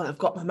 right, well, I've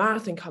got my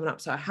marathon coming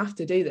up, so I have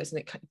to do this. And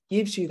it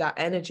gives you that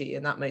energy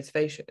and that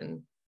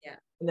motivation. Yeah.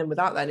 And then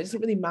without that, it doesn't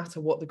really matter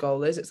what the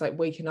goal is. It's like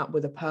waking up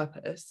with a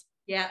purpose.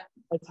 Yeah.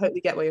 I totally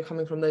get where you're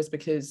coming from, those,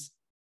 because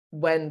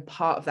when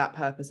part of that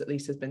purpose at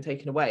least has been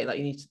taken away, like,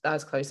 you need to,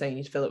 as Chloe's saying, you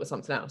need to fill it with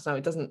something else. Now,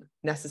 it doesn't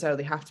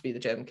necessarily have to be the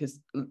gym, because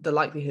the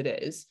likelihood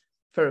is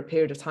for a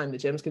period of time, the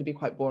gym's going to be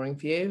quite boring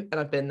for you. And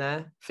I've been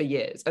there for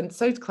years. And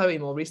so's Chloe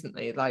more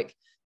recently. Like,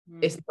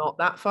 it's not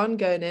that fun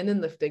going in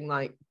and lifting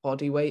like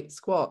body weight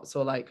squats,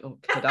 or like, oh,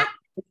 could I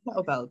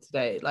kettlebell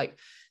today? Like,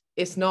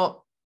 it's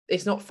not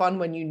fun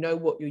when you know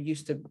what you're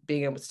used to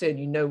being able to do, and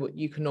you know what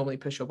you can normally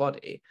push your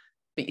body,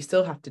 but you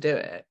still have to do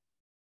it.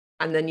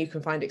 And then you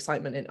can find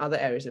excitement in other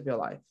areas of your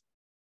life.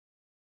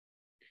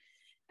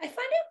 I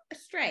find it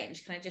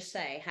strange, can I just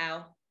say,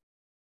 how,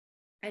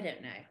 I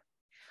don't know.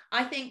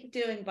 I think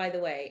doing, by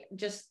the way,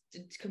 just a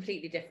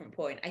completely different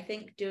point, I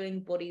think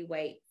doing body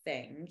weight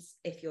things,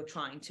 if you're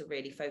trying to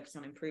really focus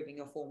on improving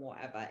your form or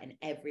whatever, in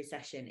every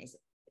session is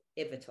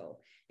pivotal,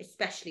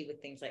 especially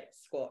with things like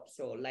squats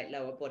or like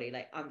lower body,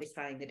 like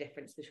understanding the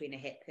difference between a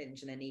hip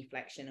hinge and a knee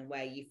flexion and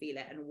where you feel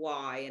it and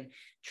why, and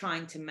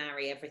trying to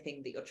marry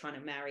everything that you're trying to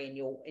marry in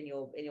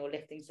your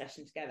lifting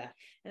session together.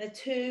 And there are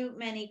too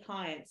many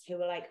clients who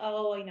are like,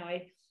 oh, you know,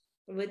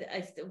 with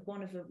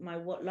one of my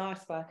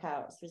last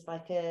workouts was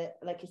like a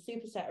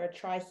superset or a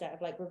tricep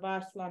of like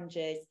reverse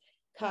lunges,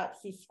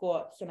 curtsy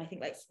squats, and I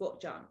think like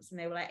squat jumps, and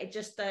they were like,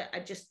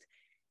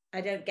 I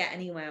don't get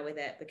anywhere with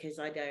it because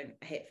I don't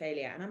hit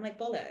failure. And I'm like,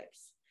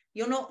 bollocks,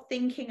 you're not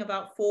thinking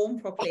about form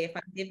properly if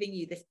I'm giving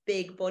you this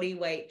big body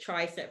weight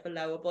tricep for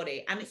lower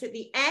body, and it's at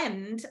the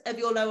end of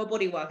your lower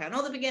body workout,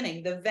 not the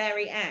beginning, the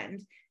very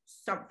end.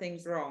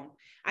 Something's wrong.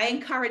 I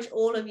encourage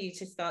all of you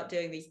to start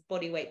doing these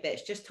body weight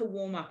bits just to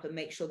warm up and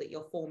make sure that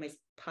your form is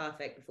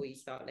perfect before you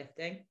start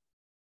lifting.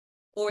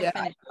 Or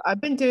yeah,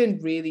 I've been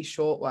doing really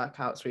short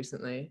workouts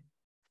recently,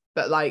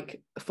 but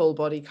like full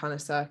body kind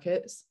of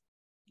circuits.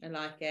 I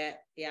like it.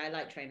 Yeah, I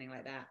like training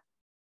like that.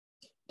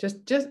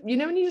 Just you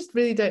know, when you just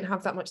really don't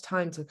have that much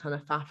time to kind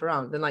of faff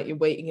around, and like you're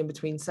waiting in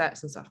between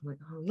sets and stuff, I'm like,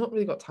 oh, I've not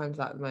really got time for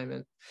that at the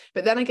moment.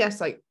 But then I guess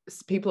like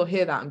people will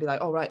hear that and be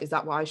like, oh right, is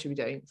that what I should be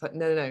doing? It's like,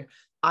 no,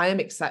 I am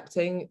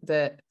accepting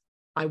that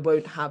I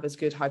won't have as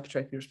good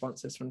hypertrophy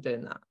responses from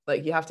doing that.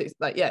 Like, you have to,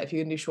 like, yeah, if you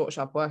can do short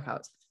sharp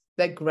workouts,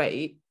 they're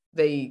great,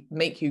 they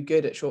make you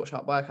good at short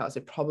sharp workouts,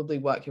 they probably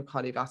work your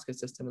cardiovascular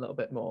system a little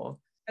bit more.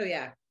 Oh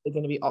yeah, they're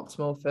going to be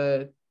optimal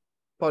for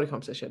body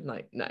composition?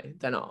 Like, no,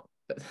 they're not.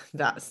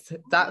 That's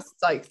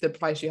like the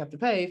price you have to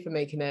pay for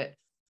making it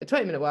a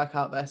 20-minute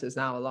workout versus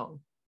an hour long.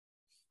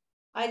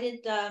 I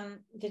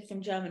did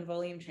some German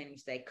volume training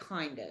today,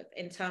 kind of,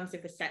 in terms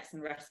of the sets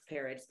and rest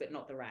periods, but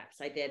not the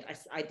reps. I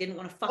didn't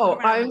want to fuck around.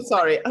 Oh, I'm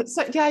sorry.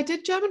 So yeah, I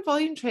did German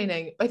volume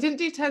training. I didn't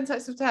do 10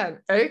 sets of 10.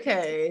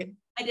 Okay.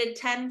 I did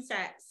 10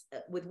 sets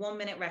with 1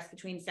 minute rest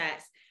between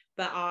sets,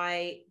 but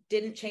I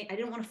didn't change. I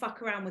didn't want to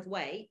fuck around with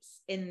weights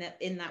in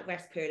that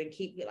rest period and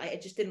keep, like, I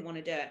just didn't want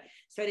to do it.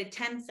 So I did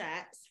 10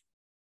 sets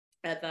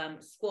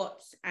of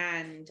squats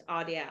and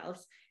RDLs,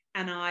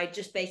 And I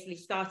just basically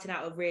started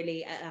out at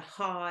a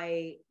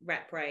high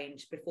rep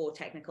range before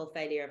technical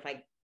failure of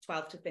like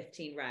 12 to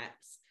 15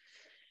 reps.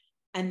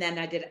 And then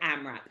I did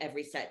AMRAP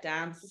every set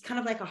down. So it's kind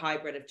of like a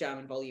hybrid of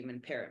German volume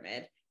and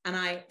pyramid. And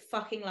I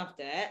fucking loved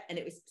it. And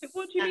it was...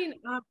 What do you mean?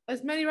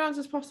 As many rounds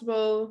as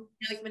possible?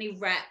 As many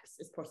reps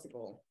as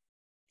possible.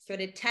 So I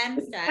did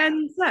 10 sets.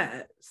 10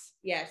 sets?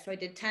 Yeah, so I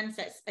did 10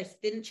 sets. I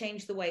didn't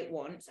change the weight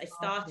once. I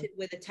started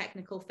with a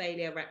technical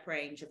failure rep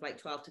range of like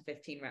 12 to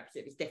 15 reps.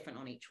 It was different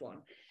on each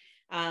one.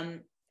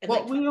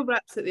 What were your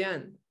reps at the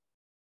end?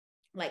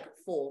 Like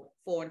 4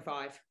 and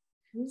 5.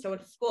 So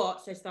at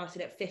squats, I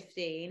started at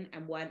 15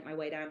 and went my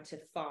way down to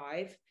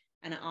 5.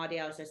 And at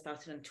RDLs, I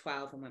started on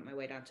 12 and went my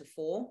way down to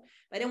 4.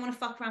 I didn't want to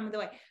fuck around with the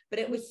weight, but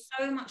it was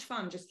so much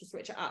fun just to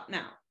switch it up.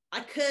 Now,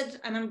 I could,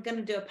 and I'm going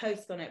to do a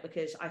post on it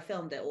because I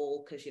filmed it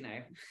all because, you know,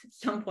 at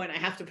some point I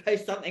have to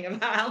post something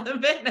about health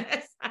and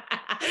fitness.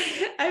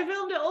 I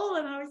filmed it all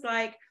and I was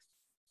like,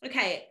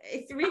 okay,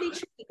 it's really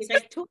tricky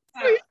because I talked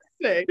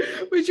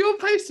about... Was your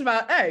post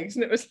about eggs?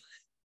 And it was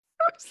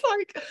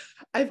like,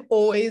 I've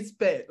always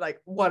been like,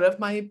 one of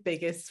my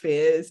biggest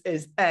fears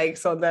is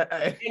eggs on their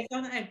own. Eggs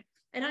on their own.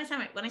 And I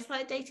said, when I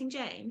started dating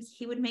James,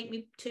 he would make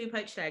me 2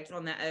 poached eggs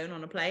on their own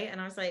on a plate.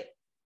 And I was like,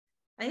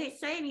 I didn't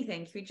say anything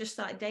because we just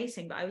started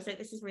dating, but I was like,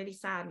 this is really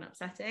sad and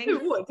upsetting.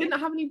 What? Didn't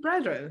have any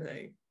bread or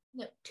anything?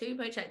 No, 2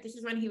 poached eggs. This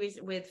is when he was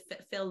with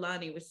Phil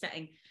Lurney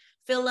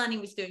Phil Lurney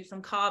was doing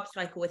some carb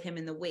cycle with him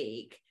in the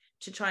week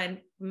to try and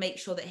make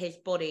sure that his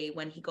body,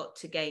 when he got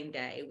to game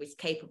day, was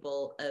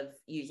capable of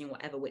using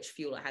which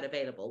fuel it had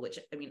available, which,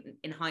 I mean,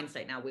 in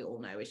hindsight now we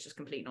all know is just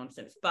complete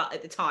nonsense. But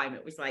at the time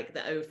it was like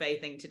the au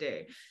fait thing to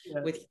do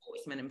with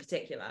sportsmen in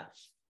particular.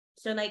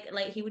 So like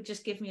he would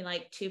just give me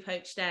like 2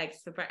 poached eggs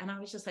for bread. And I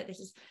was just like,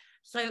 this is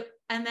so,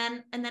 and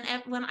then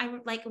when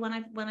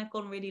I've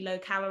gone really low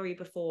calorie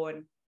before,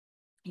 and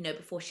you know,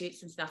 before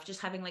shoots and stuff, just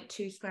having like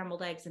 2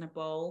 scrambled eggs in a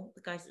bowl, the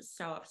guys, it's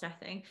so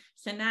upsetting.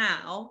 So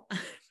now,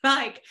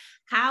 like,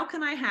 how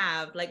can I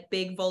have like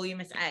big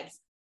voluminous eggs?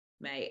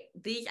 Mate,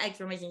 these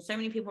eggs are amazing. So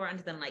many people are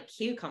into them, like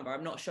cucumber.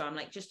 I'm not sure. I'm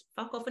like, just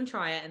fuck off and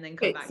try it and then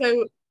come back.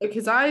 So,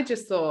 because I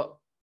just thought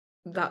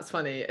that's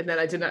funny, and then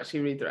I didn't actually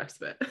read the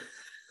rest of it.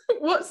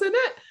 What's in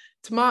it?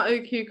 Tomato,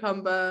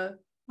 cucumber.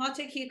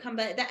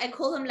 I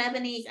call them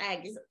Lebanese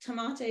eggs.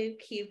 Tomato,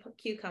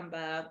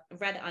 cucumber,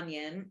 red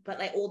onion, but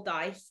like all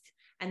diced.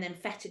 And then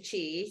feta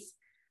cheese,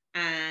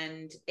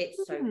 and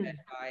it's so good,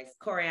 guys.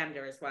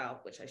 Coriander as well,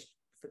 which I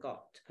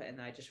forgot to put in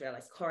there. I just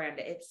realized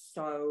coriander. It's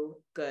so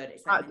good.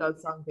 It's like, that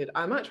does sound good.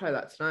 I might try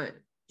that tonight.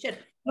 Should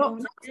not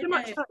so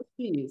much feta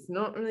cheese.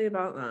 Not really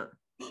about that.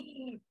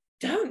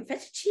 Don't.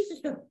 Feta cheese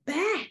is the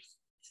best.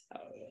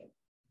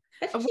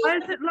 Why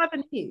is it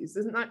Lebanese?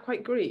 Isn't that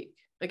quite Greek?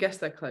 I guess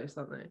they're close,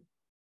 aren't they?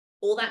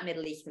 All that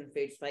Middle Eastern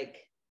food's like.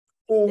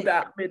 All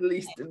that Middle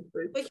Eastern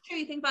food. But it's true,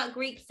 you think about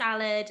Greek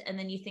salad, and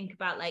then you think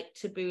about like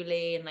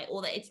tabbouleh and like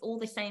all that. It's all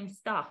the same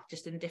stuff,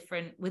 just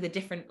with a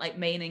different like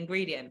main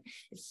ingredient.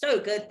 It's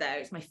so good though.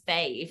 It's my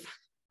fave.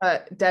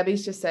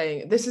 Debbie's just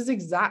saying this is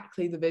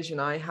exactly the vision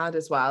I had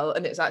as well,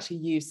 and it's actually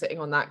you sitting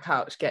on that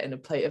couch getting a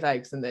plate of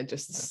eggs and then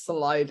just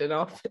sliding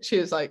off. She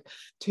was like,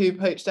 2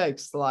 poached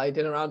eggs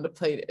sliding around a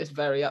plate is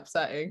very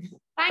upsetting.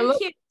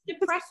 Thank you. It's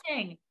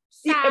depressing.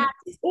 Sad.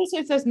 Also,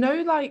 if there's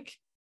no like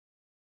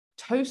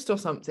toast or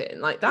something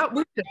like that,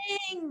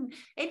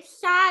 it's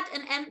sad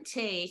and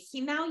empty. See,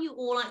 now you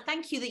all like,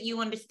 thank you that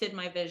you understood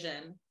my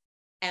vision,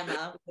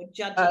 Emma, with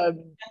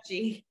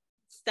judgy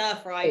stir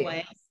fry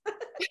ways.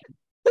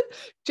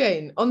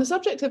 Jane, on the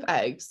subject of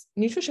eggs,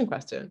 nutrition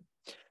question.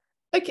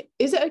 Okay,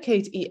 is it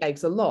okay to eat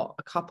eggs a lot,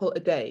 a couple a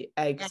day?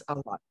 Eggs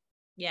are like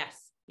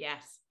yes.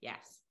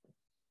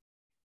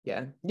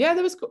 Yeah,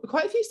 there was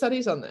quite a few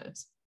studies on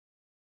this.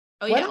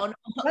 Oh yeah, on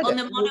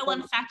the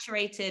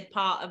monounsaturated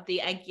part of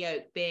the egg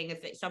yolk being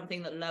if it's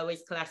something that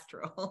lowers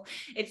cholesterol.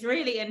 It's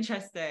really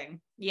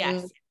interesting.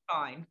 Yes, it's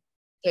fine.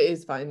 It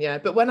is fine, yeah.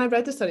 But when I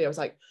read the study, I was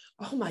like,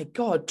 oh my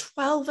God,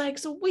 12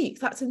 eggs a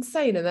week. That's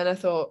insane. And then I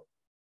thought,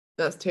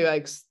 that's 2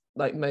 eggs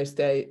like most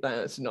days.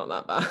 That's not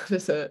that bad,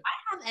 is it?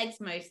 I have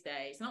eggs most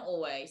days, not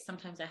always.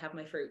 Sometimes I have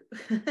my fruit,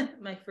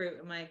 my fruit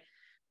and my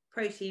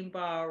protein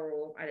bar,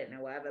 or I don't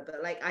know, whatever.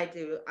 But like I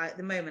do, at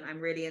the moment,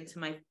 I'm really into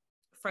my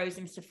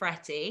frozen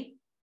soffretti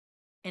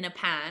in a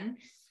pan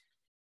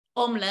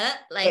omelette.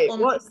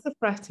 What's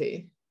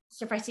soffretti?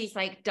 Soffretti is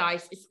like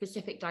diced,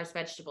 specific diced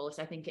vegetables.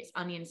 I think it's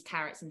onions,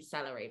 carrots, and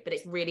celery, but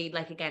it's really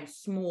like, again,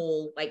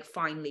 small, like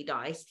finely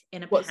diced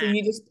in a pan. So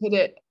you just put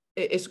it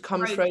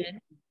comes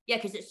frozen? Yeah,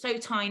 because it's so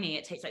tiny,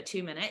 it takes like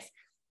 2 minutes.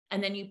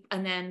 And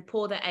then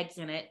pour the eggs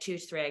in it, 2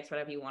 to 3 eggs,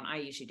 whatever you want. I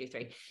usually do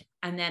 3.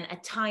 And then a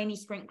tiny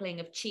sprinkling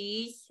of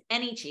cheese,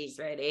 any cheese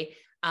really.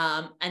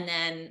 And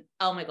then,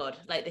 oh my God,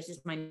 like this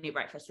is my new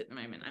breakfast at the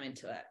moment. I'm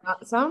into it.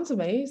 That sounds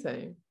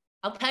amazing.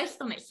 I'll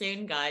post on it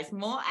soon, guys.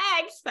 More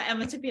eggs for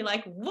Emma to be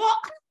like, what?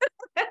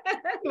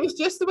 It was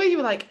just the way you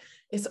were like,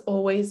 it's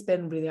always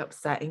been really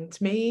upsetting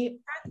to me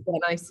when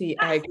I see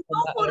eggs.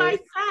 That's not what I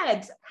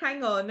said.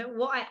 Hang on.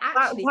 What I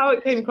actually That's how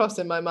it came across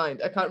in my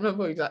mind. I can't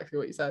remember exactly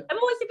what you said. I'm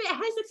always a bit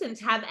hesitant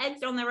to have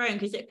eggs on their own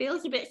because it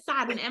feels a bit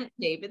sad and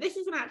empty, but this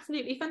is an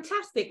absolutely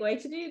fantastic way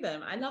to do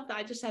them. I love that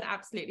I just said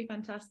absolutely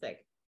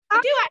fantastic.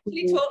 I do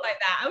actually talk like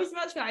that. I was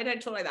much better. I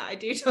don't talk like that. I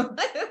do talk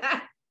like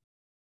that.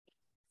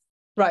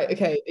 Right,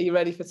 okay. Are you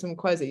ready for some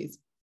quizzes?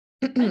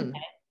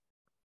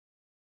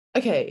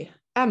 Okay,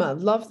 Emma,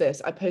 love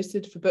this. I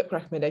posted for book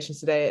recommendations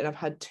today and I've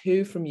had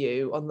 2 from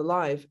you on the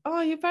live.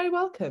 Oh, you're very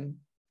welcome.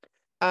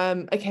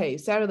 Okay,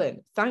 Sarah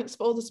Lynn, thanks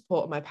for all the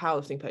support on my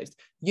powerlifting post.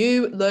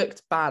 You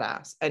looked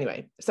badass.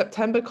 Anyway,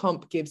 September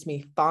comp gives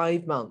me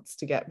 5 months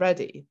to get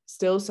ready.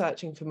 Still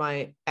searching for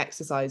my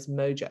exercise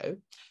mojo,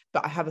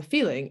 but I have a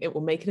feeling it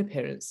will make an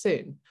appearance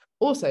soon.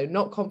 Also,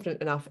 not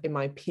confident enough in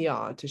my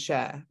PR to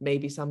share,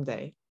 maybe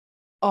someday.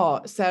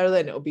 Oh, Sarah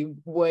Lynn, it'll be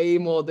way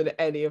more than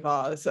any of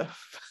ours.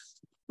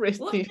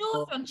 What's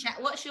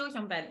yours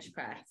on bench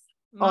press?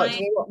 Oh, do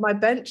you know what? My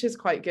bench is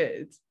quite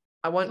good.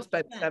 I once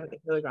bench 70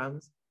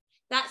 kilograms.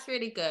 That's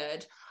really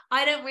good.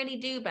 I don't really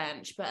do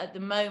bench, but at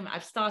the moment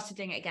I've started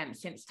doing it again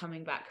since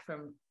coming back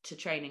to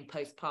training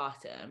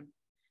postpartum.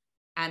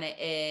 And it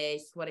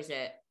is, what is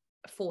it?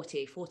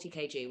 40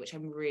 kg, which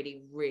I'm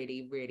really,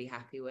 really, really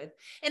happy with.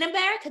 In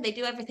America, they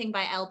do everything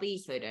by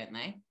lbs though, don't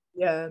they?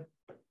 Yeah.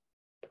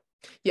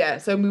 Yeah,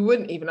 so we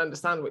wouldn't even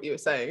understand what you were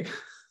saying.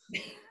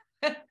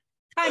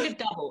 Kind of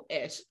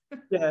double-ish.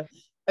 Yeah.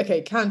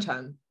 Okay,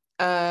 Kanchan.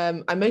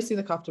 I mostly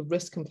look after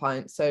risk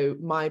compliance, so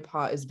my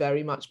part is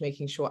very much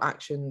making sure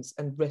actions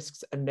and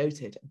risks are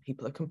noted and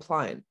people are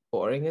compliant.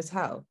 Boring as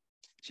hell.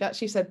 She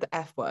actually said the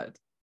F word.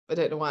 I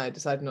don't know why I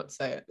decided not to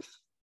say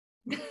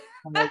it.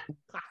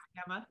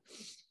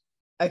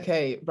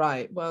 Okay,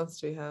 right. What else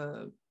do we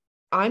have?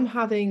 I'm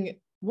having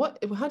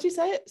how do you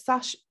say it?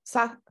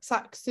 Shakshuka?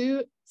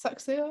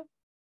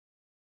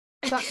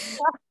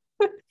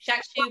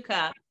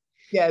 Shakshuka.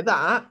 Yeah,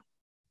 that.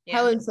 Yeah.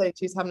 Helen said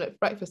she's having it for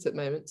breakfast at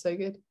the moment. So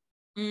good.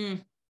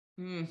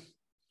 Janet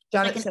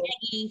like an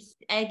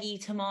eggy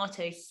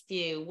tomato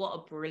stew. What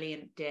a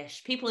brilliant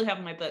dish. People who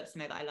have my books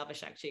know that I love a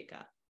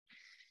shakshuka.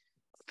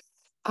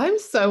 I'm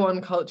so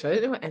uncultured. I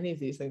don't know what any of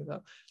these things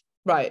are.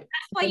 Right.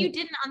 That's why you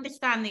didn't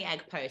understand the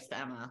egg post,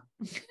 Emma.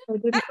 I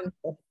didn't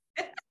understand.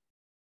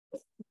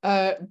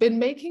 Been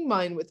making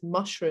mine with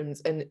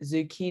mushrooms and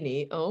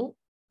zucchini. Oh,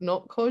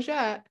 not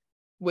courgette.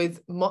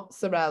 With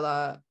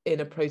mozzarella in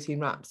a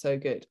protein wrap. So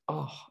good.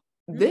 Oh,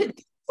 this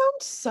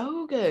sounds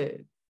so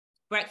good.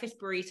 Breakfast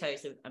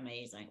burritos are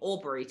amazing.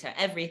 Or burrito.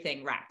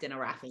 Everything wrapped in a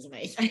wrap is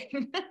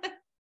amazing.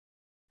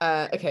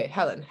 Okay,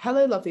 Helen.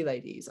 Hello, lovely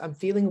ladies. I'm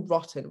feeling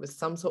rotten with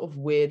some sort of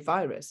weird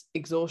virus.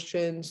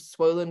 Exhaustion,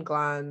 swollen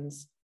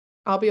glands.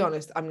 I'll be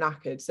honest, I'm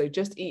knackered. So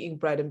just eating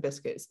bread and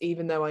biscuits,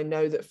 even though I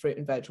know that fruit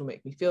and veg will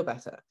make me feel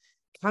better.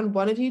 Can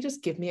one of you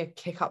just give me a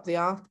kick up the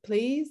arse,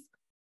 please?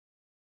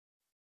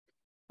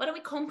 Why don't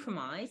we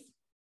compromise?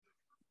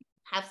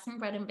 Have some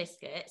bread and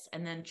biscuits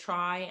and then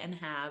try and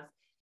have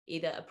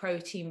either a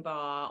protein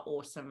bar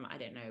or some, I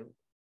don't know,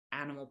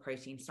 animal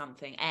protein,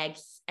 something.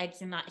 Eggs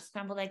in that.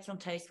 Scrambled eggs on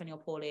toast when you're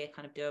poorly are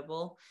kind of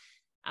doable.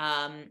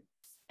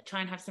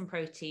 Try and have some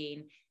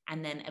protein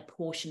and then a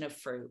portion of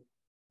fruit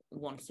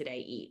once a day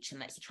each. And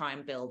let's try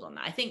and build on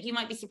that. I think you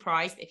might be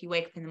surprised if you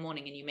wake up in the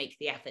morning and you make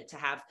the effort to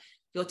have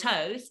your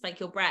toast, like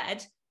your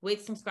bread,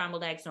 with some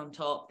scrambled eggs on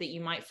top, that you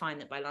might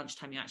find that by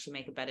lunchtime you actually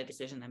make a better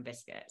decision than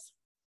biscuits.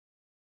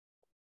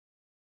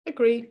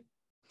 Agree.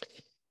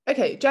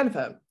 Okay,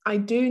 Jennifer, I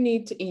do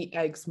need to eat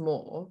eggs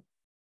more.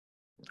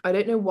 I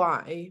don't know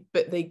why,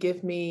 but they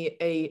give me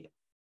a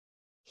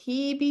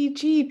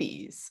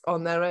heebie-jeebies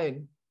on their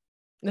own.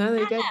 No,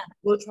 there you go.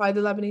 We'll try the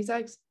Lebanese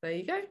eggs. There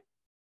you go.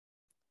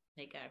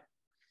 There you go.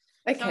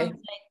 Okay. So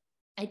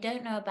I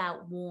don't know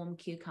about warm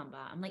cucumber.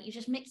 I'm like, you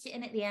just mix it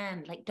in at the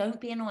end. Like, don't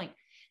be annoying.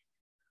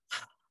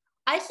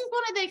 This is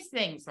one of those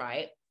things,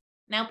 right?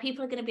 Now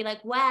people are going to be like,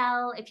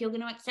 well, if you're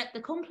going to accept the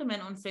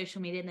compliment on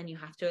social media, then you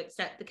have to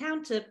accept the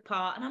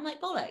counterpart. And I'm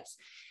like, bollocks.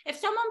 If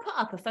someone put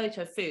up a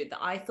photo of food that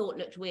I thought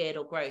looked weird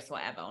or gross or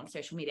whatever on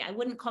social media, I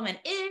wouldn't comment,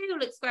 ew,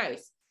 looks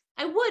gross.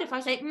 I would if I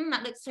say,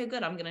 that looks so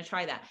good, I'm going to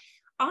try that.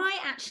 I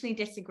actually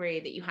disagree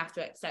that you have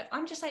to accept.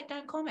 I'm just like,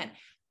 don't comment.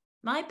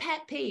 My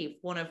pet peeve,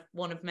 one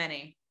of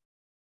many,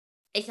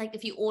 it's like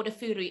if you order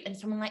food and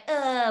someone like,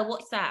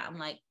 what's that? I'm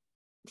like,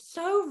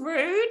 so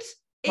rude.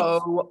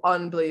 So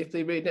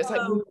unbelievably rude. It's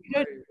like,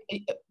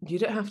 you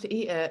don't have to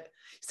eat it.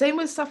 Same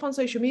with stuff on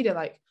social media,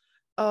 like,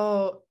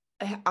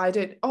 I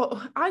did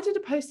a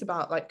post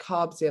about like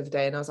carbs the other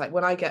day, and I was like,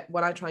 when I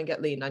try and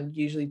get lean, I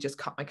usually just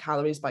cut my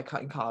calories by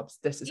cutting carbs.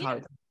 This is how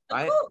it's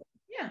right.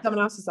 Yeah.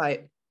 Someone else is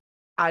like,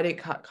 I didn't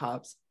cut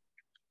carbs.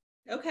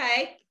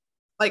 Okay.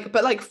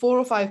 But 4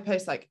 or 5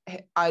 posts like,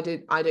 hey, I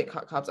didn't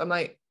cut carbs. I'm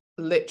like,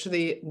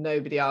 literally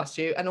nobody asked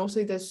you. And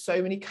also there's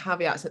so many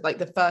caveats. Like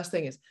the first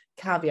thing is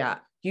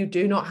caveat. You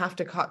do not have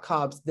to cut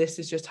carbs. This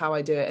is just how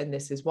I do it, and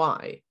this is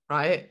why,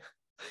 right?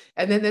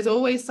 And then there's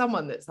always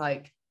someone that's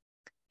like,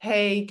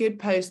 hey, good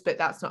post, but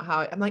that's not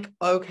how I'm like,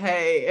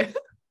 okay.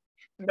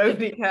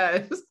 Nobody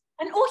cares.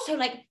 And also,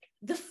 like,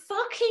 the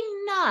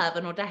fucking nerve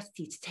and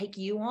audacity to take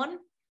you on.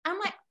 I'm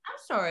like, I'm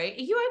sorry,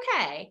 are you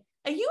okay?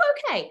 Are you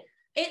okay?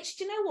 It's,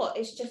 do you know what?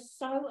 It's just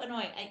so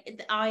annoying.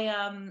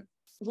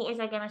 What was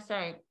I gonna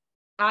say?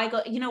 I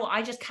got, you know what?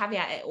 I just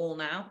caveat it all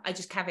now. I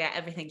just caveat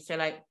everything. So,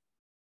 like,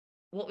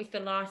 what was the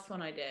last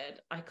one I did?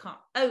 I can't.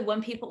 Oh,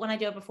 when I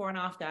do a before and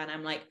after, and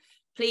I'm like,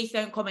 please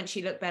don't comment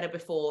she looked better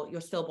before.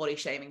 You're still body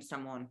shaming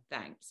someone.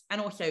 Thanks.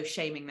 And also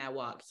shaming their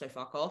work. So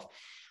fuck off.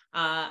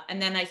 And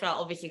then I felt,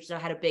 obviously, because I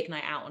had a big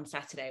night out on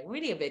Saturday,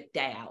 really a big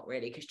day out,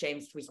 really, because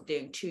James was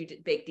doing 2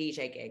 big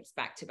DJ gigs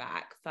back to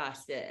back,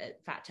 first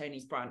at Fat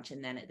Tony's brunch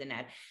and then at the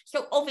Ned.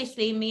 So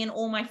obviously me and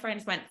all my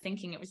friends went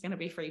thinking it was going to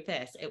be free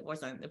piss. It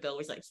wasn't. The bill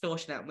was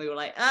extortionate, and we were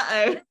like,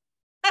 uh-oh.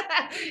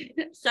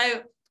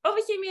 So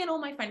obviously me and all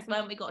my friends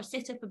went, we got a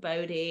sitter for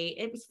Bodhi.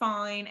 It was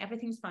fine.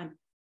 Everything's fine.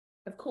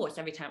 Of course,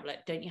 every time we're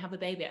like, don't you have a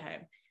baby at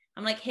home?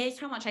 I'm like, here's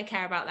how much I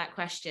care about that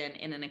question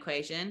in an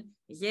equation.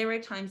 0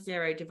 times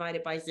 0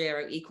 divided by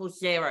 0 equals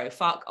 0.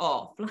 Fuck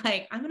off.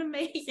 Like, I'm an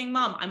amazing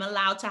mum. I'm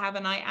allowed to have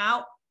a night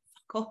out.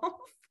 Fuck off.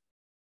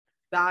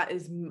 That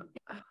is,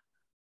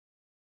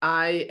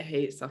 I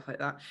hate stuff like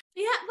that.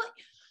 Yeah,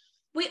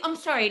 but I'm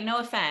sorry, no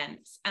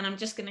offense. And I'm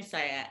just going to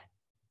say it.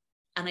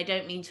 And I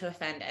don't mean to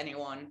offend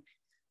anyone.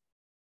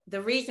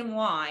 The reason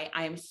why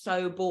I am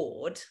so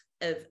bored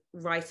of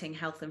writing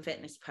health and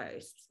fitness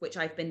posts, which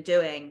I've been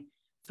doing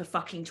for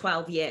fucking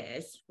 12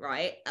 years,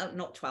 right? Oh,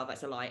 not 12,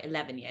 that's a lie,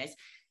 11 years.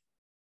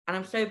 And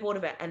I'm so bored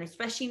of it. And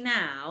especially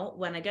now,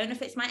 when I don't know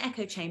if it's my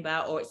echo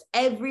chamber or it's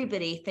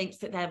everybody thinks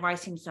that they're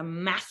writing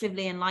some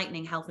massively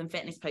enlightening health and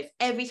fitness post.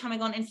 Every time I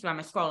go on Instagram,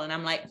 I scroll and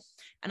I'm like,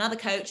 another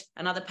coach,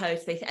 another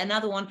post,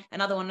 another one.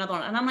 And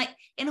I'm like,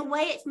 in a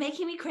way, it's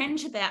making me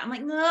cringe a bit. I'm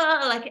like, no,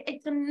 like,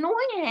 it's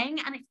annoying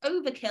and it's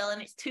overkill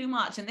and it's too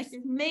much. And this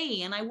is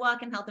me. And I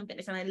work in health and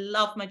fitness and I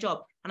love my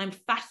job and I'm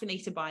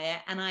fascinated by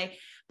it.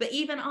 But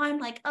even I'm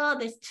like, oh,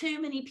 there's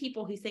too many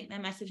people who think their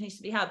message needs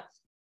to be heard.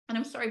 And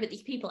I'm sorry, but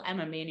these people,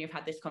 Emma, me and you have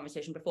had this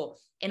conversation before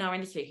in our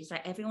industry. He's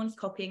like, everyone's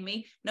copying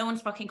me. No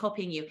one's fucking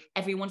copying you.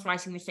 Everyone's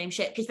writing the same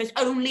shit because there's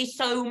only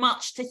so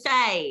much to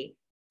say.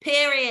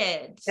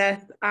 Period.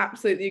 Yes,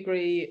 absolutely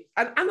agree.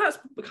 And that's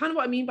kind of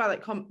what I mean by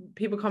like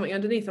people commenting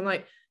underneath. I'm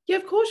like, yeah,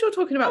 of course you're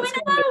talking about this.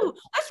 I know.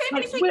 That's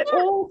what everybody's like,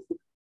 yeah.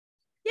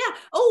 Yeah.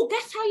 Oh,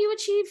 guess how you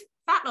achieve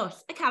fat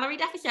loss? A calorie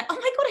deficit. Oh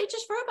my God, I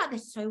just wrote about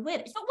this. It's so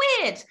weird. It's not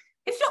weird.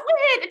 It's not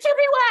weird. It's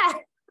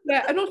everywhere.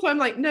 Yeah, and also I'm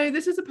like, no,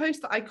 this is a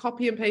post that I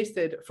copy and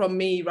pasted from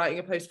me writing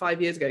a post 5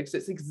 years ago because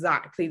it's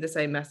exactly the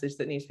same message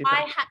that needs to be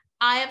posted.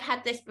 I have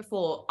had this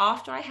before.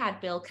 After I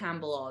had Bill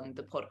Campbell on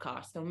the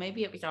podcast, or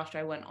maybe it was after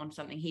I went on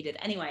something he did.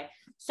 Anyway,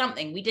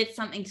 we did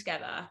something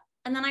together.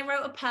 And then I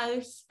wrote a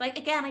post. Like,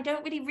 again, I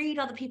don't really read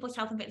other people's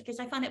health and fitness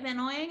because I find it a bit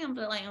annoying. I'm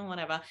like, oh,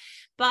 whatever.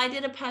 But I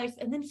did a post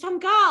and then some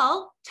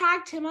girl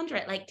tagged him under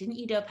it. Like, didn't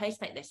you do a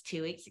post like this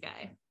 2 weeks ago?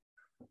 And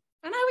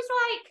I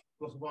was like,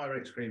 what's the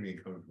Virex creamy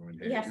coming from in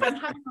here? Yeah, from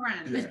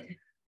Rants. Yeah.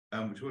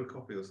 Would you want a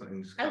coffee or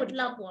something? I would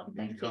love one.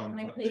 Thank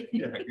you.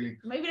 Yeah,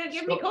 maybe don't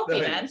give me coffee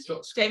then.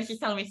 James is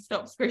telling me to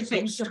stop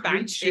screeching.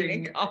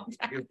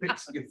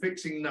 You're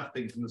fixing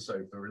nothing from the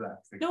sofa.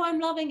 Relax. No, I'm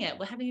loving it.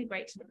 We're having a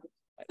great time.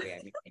 And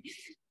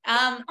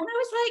I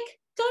was like,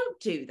 don't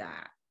do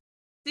that.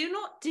 Do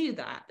not do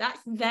that. That's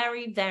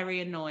very,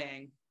 very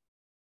annoying.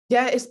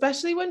 Yeah,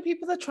 especially when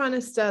people are trying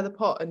to stir the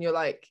pot and you're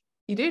like,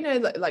 you do know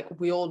that like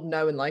we all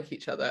know and like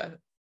each other.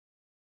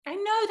 I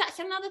know, that's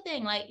another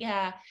thing. Like,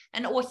 yeah.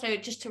 And also,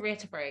 just to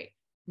reiterate,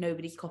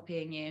 nobody's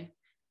copying you.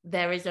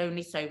 There is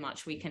only so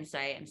much we can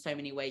say and so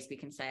many ways we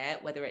can say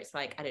it, whether it's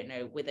like, I don't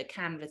know, with a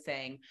Canva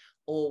thing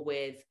or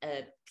with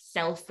a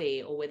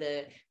selfie or with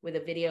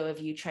a video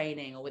of you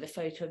training or with a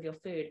photo of your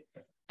food.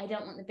 I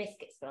don't want the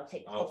biscuits, but I'll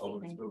take the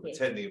coffee. I'm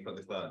pretending in front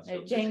of the class.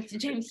 No, James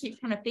keeps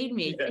trying to feed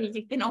me. Yeah.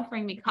 He's been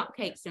offering me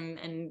cupcakes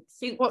and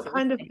soup. What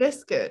kind of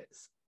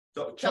biscuits?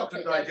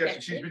 Chocolate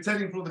digestion. She's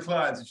pretending for all the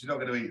clients and she's not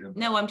going to eat them.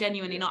 No, I'm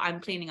genuinely not. I'm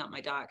cleaning up my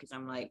diet because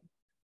I'm like,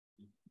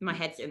 my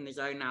head's in the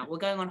zone now. We're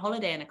going on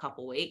holiday in a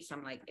couple of weeks.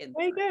 I'm like,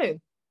 where you going?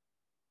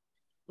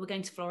 We're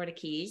going to Florida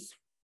Keys.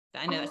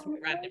 I know that's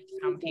random to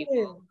some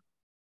people.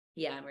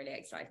 Yeah, I'm really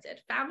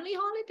excited. Family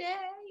holiday.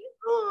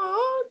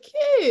 Oh,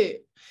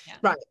 cute. Yeah.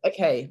 Right,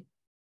 okay.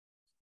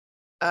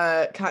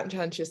 Kat and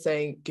Chan just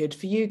saying, good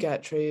for you,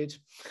 Gertrude.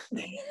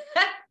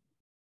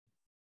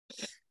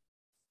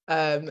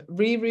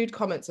 Rude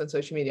comments on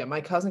social media. My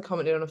cousin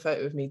commented on a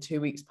photo of me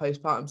 2 weeks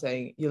postpartum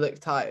saying, you look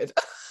tired.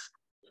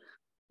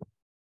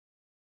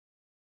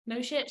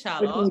 No shit,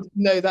 Charlotte.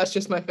 No, that's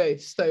just my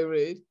face. So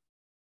rude.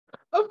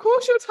 Of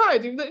course you're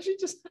tired. You've literally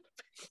just...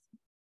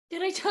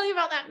 Did I tell you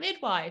about that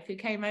midwife who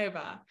came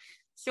over?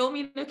 Saw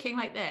me looking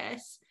like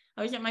this.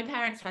 I was at my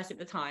parents' house at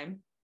the time.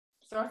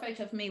 Saw a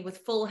photo of me with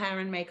full hair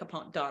and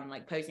makeup done,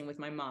 like posing with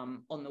my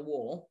mum on the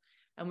wall,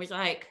 and was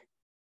like,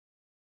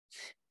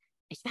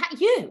 is that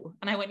you?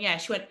 And I went, yeah.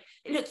 She went,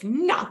 it looks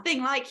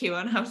nothing like you.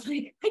 And I was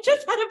like, I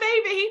just had a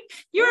baby.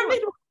 You're a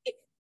midwife.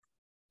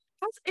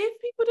 As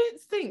if people don't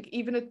think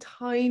even a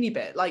tiny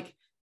bit, like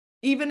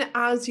even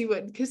as you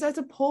would, because there's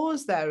a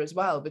pause there as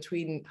well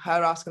between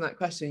her asking that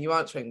question and you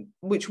answering,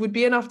 which would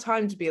be enough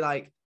time to be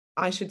like,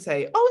 I should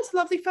say, oh, it's a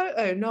lovely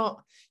photo,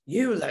 not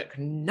you look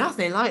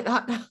nothing like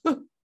that.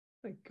 Oh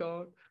my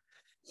God.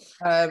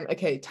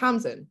 Okay,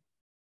 Tamsin.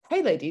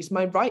 Hey ladies,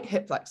 my right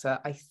hip flexor,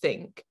 I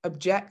think,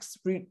 objects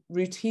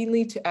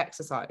routinely to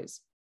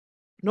exercise.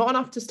 Not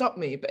enough to stop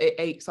me, but it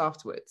aches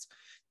afterwards.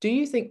 Do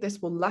you think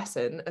this will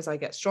lessen as I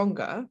get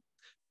stronger?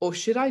 Or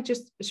should I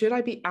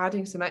be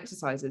adding some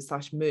exercises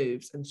 /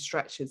 moves and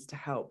stretches to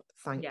help?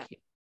 Thank you.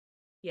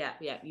 Yeah,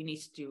 you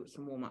need to do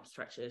some warm-up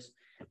stretches.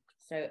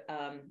 So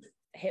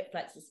hip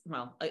flexors,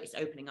 well, it's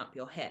opening up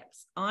your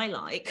hips. I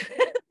like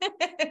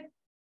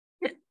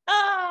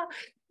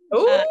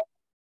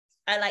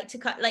I like to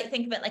cut, like,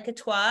 think of it like a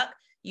twerk.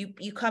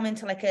 You come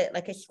into like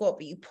a squat,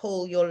 but you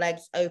pull your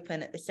legs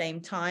open at the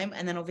same time,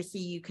 and then obviously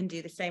you can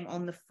do the same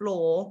on the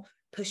floor,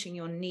 pushing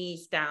your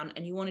knees down,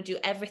 and you want to do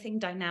everything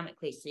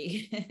dynamically. So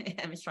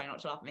Emma's trying not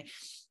to laugh at me.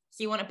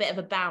 So you want a bit of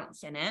a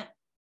bounce in it.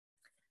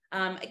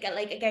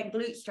 Again,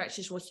 glute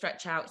stretches will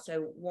stretch out.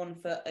 So 1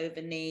 foot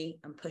over knee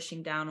and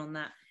pushing down on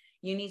that.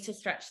 You need to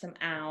stretch them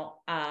out.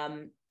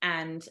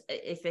 And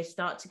if they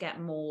start to get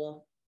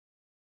more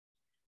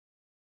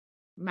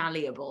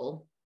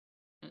malleable,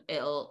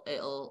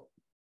 it'll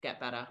get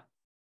better.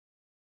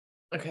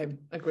 Okay,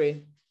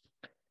 agree.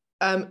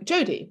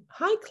 Jodie,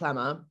 hi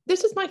Clemmer.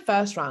 This is my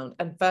first round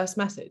and first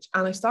message,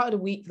 and I started a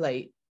week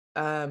late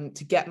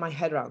to get my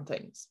head around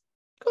things.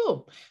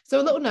 Cool. So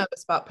a little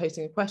nervous about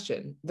posting a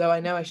question, though I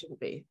know I shouldn't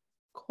be.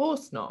 Of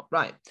course not.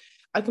 Right.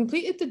 I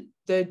completed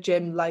the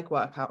gym leg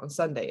workout on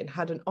Sunday and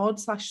had an odd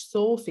 /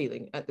 sore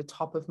feeling at the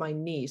top of my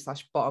knee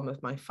 / bottom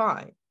of my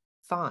thigh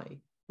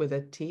with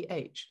a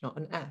TH, not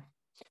an F,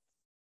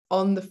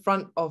 on the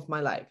front of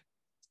my leg.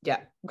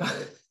 Yeah.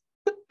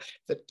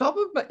 The top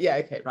of my, yeah,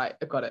 okay, right,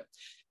 I've got it.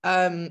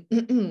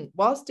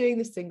 Whilst doing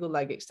the single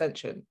leg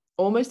extension,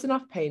 almost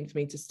enough pain for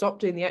me to stop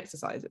doing the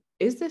exercise.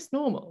 Is this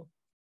normal?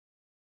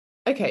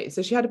 Okay,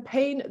 so she had a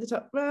pain at the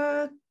top.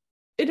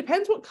 It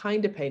depends what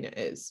kind of pain it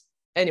is.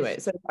 Anyway,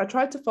 so I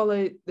tried to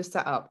follow the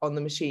setup on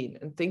the machine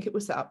and think it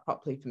was set up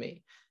properly for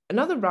me.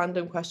 Another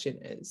random question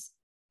is,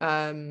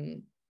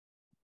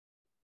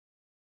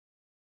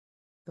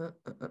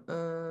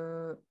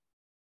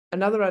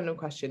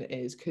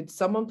 could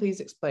someone please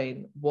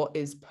explain what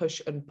is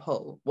push and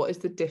pull? What is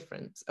the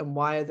difference and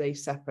why are they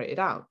separated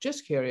out?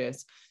 Just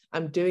curious.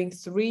 I'm doing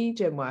 3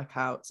 gym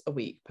workouts a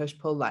week, push,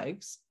 pull,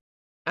 legs.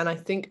 And I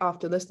think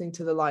after listening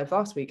to the live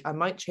last week, I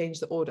might change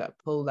the order,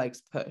 pull,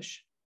 legs, push.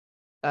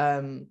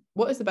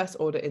 What is the best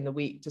order in the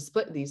week to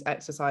split these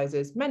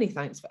exercises? Many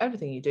thanks for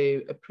everything you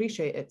do.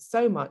 Appreciate it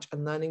so much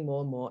and learning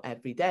more and more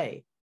every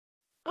day.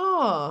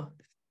 Oh,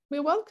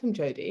 we're welcome,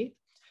 Jodie.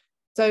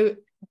 So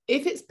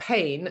if it's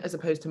pain as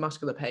opposed to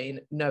muscular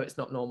pain, no, it's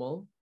not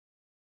normal.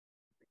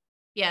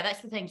 Yeah, that's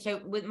the thing. So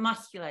with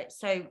muscular,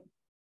 so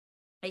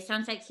it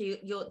sounds like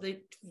you're the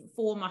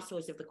 4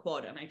 muscles of the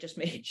quad, and I just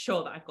made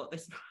sure that I've got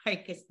this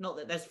right. It's not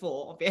that there's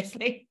 4,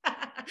 obviously.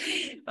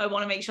 I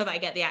want to make sure that I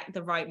get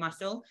the right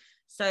muscle.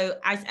 So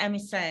as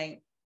Emma's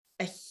saying,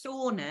 a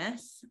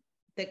soreness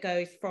that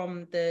goes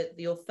from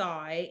your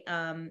thigh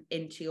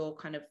into your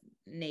kind of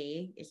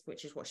knee,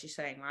 which is what she's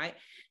saying, right?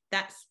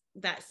 That's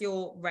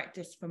your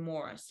rectus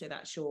femoris. So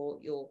that's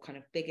your kind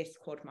of biggest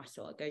quad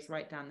muscle. It goes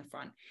right down the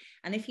front.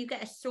 And if you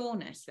get a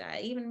soreness there,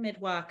 even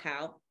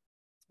mid-workout,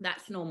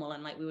 that's normal.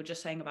 And like we were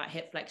just saying about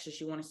hip flexors,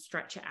 you want to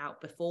stretch it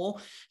out before.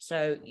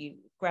 So you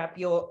grab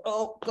your,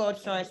 oh God,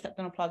 sorry, I stepped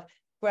on a plug.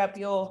 Grab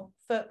your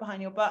foot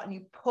behind your butt and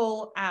you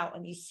pull out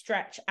and you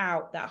stretch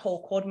out that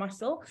whole quad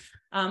muscle.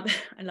 I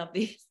love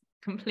these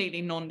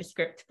completely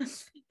nondescript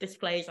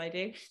displays I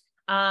do.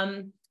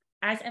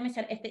 As Emma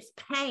said, if it's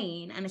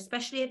pain, and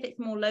especially if it's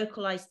more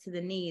localized to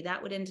the knee,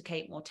 that would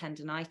indicate more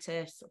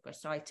tendonitis or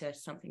bursitis,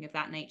 something of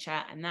that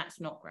nature. And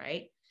that's not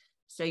great.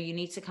 So you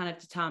need to kind of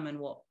determine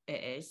what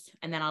it is.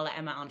 And then I'll let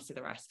Emma answer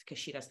the rest because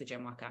she does the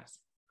gym workouts.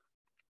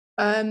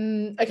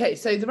 Okay,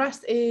 so the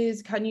rest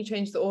is, can you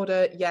change the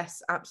order?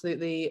 Yes,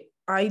 absolutely.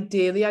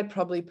 Ideally, I'd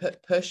probably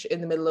put push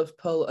in the middle of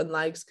pull and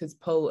legs because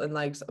pull and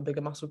legs are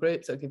bigger muscle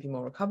groups, so it'll give you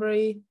more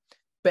recovery.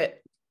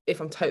 But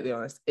if I'm totally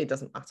honest, it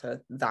doesn't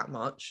matter that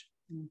much.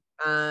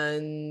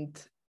 And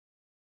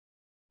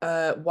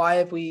why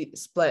have we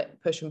split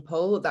push and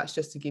pull? That's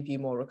just to give you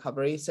more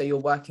recovery. So you're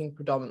working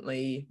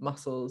predominantly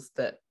muscles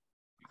that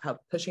have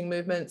pushing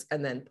movements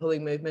and then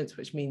pulling movements,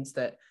 which means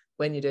that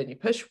when you're doing your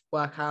push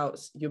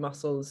workouts, your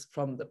muscles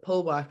from the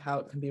pull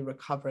workout can be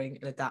recovering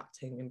and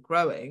adapting and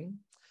growing,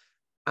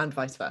 and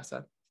vice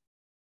versa.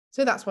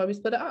 So that's why we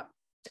split it up.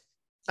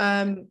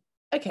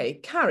 Okay,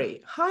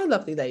 Carrie, hi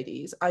lovely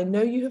ladies. I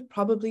know you have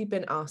probably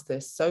been asked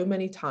this so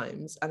many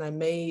times and I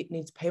may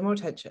need to pay more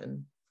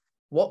attention.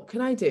 What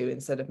can I do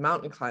instead of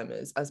mountain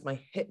climbers as my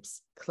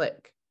hips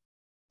click?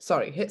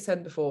 Sorry, hit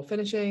send before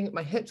finishing.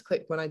 My hips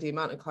click when I do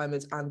mountain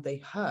climbers and they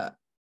hurt.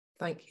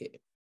 Thank you.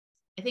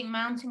 I think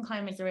mountain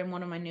climbers are in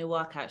one of my new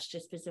workouts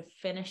just as a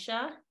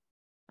finisher.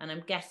 And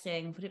I'm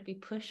guessing, would it be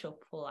push or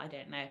pull? I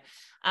don't know.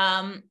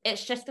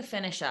 It's just a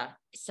finisher.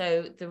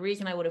 So the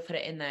reason I would have put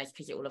it in there is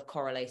because it will have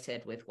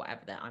correlated with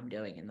whatever that I'm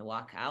doing in the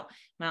workout.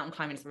 Mountain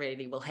climbing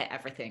really will hit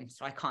everything.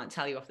 So I can't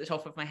tell you off the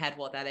top of my head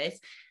what that is.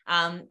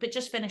 But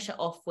just finish it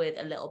off with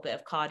a little bit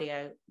of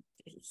cardio,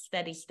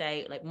 steady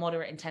state, like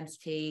moderate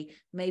intensity,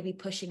 maybe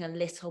pushing a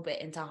little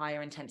bit into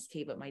higher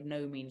intensity, but by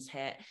no means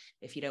hit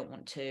if you don't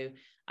want to.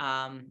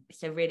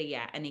 So really,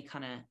 yeah, any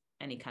kind of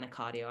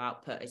cardio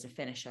output is a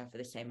finisher for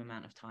the same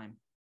amount of time.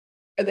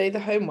 Are they the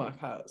home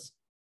workouts?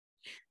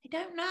 I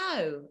don't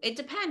know. It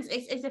depends.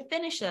 It's a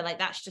finisher. Like,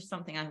 that's just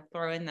something I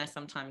throw in there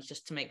sometimes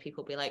just to make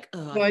people be like,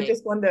 oh, no, I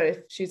just wonder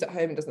if she's at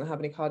home and doesn't have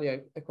any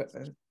cardio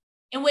equipment.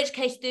 In which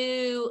case,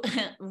 do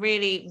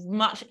really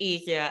much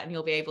easier, and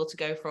you'll be able to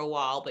go for a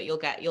while, but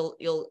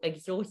you'll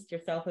exhaust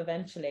yourself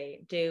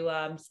eventually. Do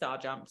star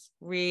jumps,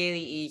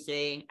 really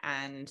easy.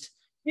 And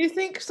you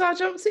think star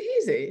jumps are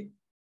easy?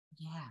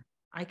 Yeah,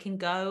 I can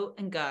go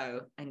and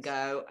go and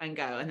go and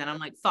go, and then I'm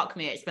like, fuck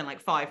me, it's been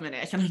like 5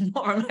 minutes and I'm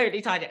not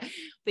remotely tired yet.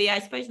 But yeah, I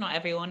suppose not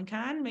everyone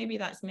can. Maybe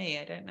that's me.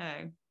 I don't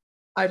know.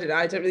 I don't know.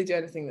 I don't really do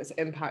anything that's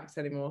impacts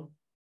anymore.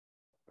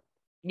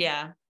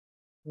 Yeah.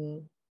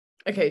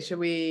 Okay, should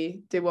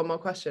we do one more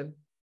question?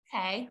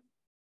 Okay.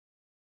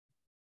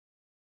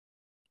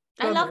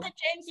 I love that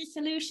James's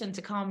solution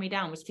to calm me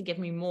down was to give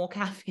me more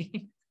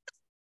caffeine.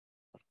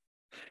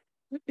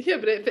 Yeah,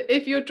 but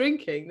if you're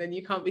drinking, then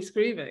you can't be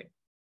screaming.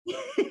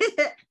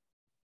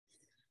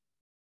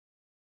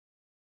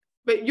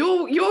 But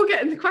you're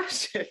getting the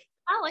question.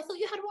 Oh, I thought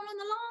you had one on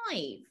the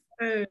live.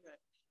 Oh.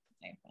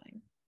 Okay,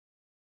 fine.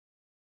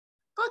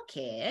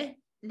 Okay,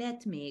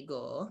 let me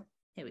go.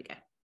 Here we go.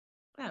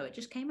 Oh, it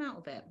just came out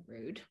of it.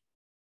 Rude.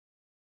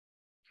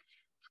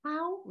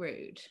 How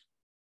rude.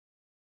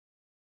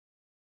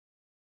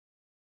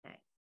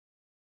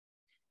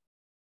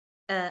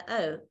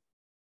 Okay.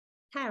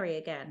 Carrie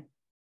again.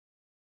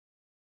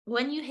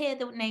 When you hear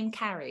the name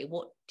Carrie,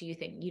 what do you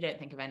think? You don't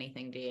think of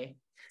anything, do you?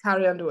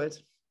 Carrie Underwood.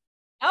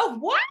 Oh,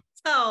 what?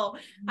 Oh,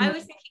 I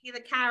was thinking either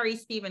Carrie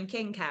Stephen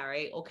King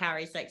Carrie or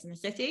Carrie Sex and the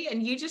City,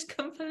 and you just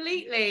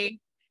completely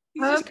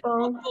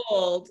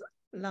bald.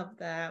 Love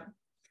that.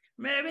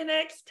 Maybe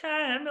next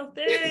time I'll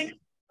think.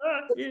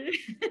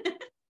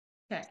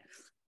 Okay.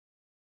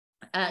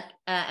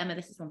 Emma,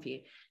 this is one for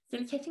you.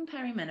 Since hitting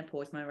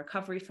perimenopause, my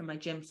recovery from my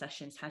gym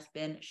sessions has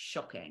been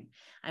shocking.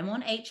 I'm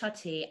on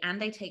HRT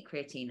and I take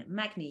creatine,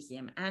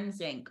 magnesium, and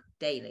zinc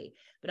daily.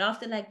 But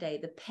after leg day,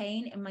 the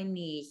pain in my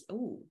knees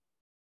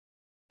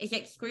is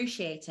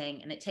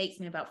excruciating, and it takes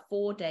me about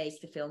 4 days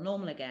to feel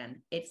normal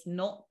again. It's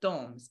not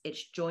DOMS,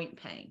 it's joint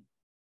pain.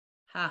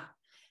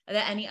 Are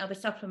there any other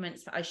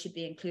supplements that I should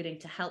be including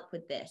to help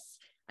with this?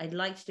 I'd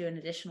like to do an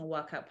additional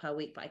workout per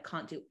week, but I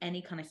can't do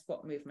any kind of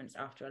squat movements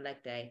after a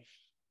leg day.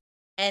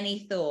 Any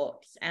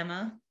thoughts,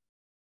 Emma?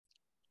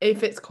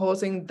 If it's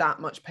causing that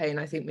much pain,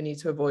 I think we need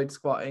to avoid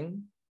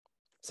squatting.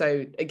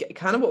 So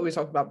kind of what we were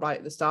talking about right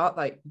at the start,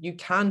 like you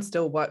can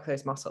still work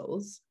those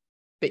muscles,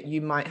 but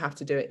you might have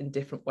to do it in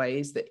different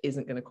ways that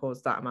isn't going to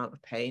cause that amount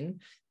of pain.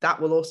 That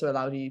will also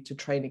allow you to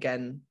train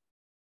again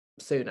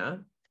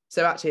sooner.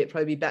 So actually it'd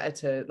probably be better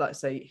to, let's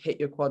say, hit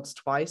your quads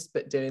twice,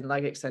 but doing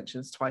leg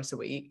extensions twice a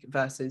week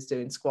versus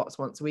doing squats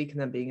once a week and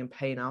then being in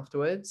pain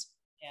afterwards.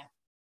 Yeah.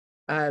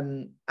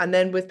 And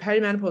then with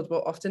perimenopause,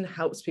 what often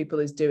helps people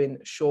is doing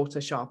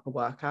shorter, sharper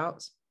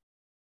workouts.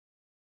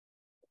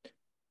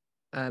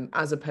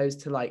 As opposed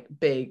to like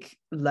big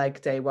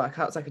leg day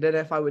workouts. Like, I don't know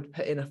if I would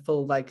put in a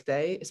full leg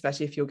day,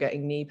 especially if you're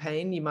getting knee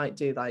pain. You might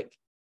do like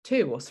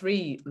 2 or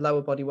 3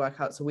 lower body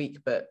workouts a week,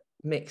 but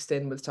mixed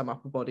in with some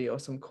upper body or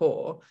some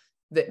core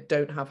that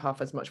don't have half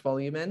as much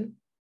volume in.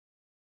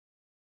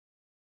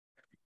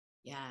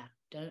 Yeah,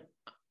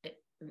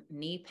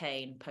 knee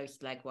pain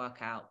post leg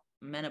workout,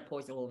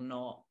 menopausal or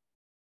not.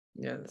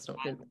 Yeah, that's not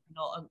good.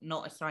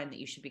 Not a sign that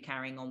you should be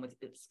carrying on with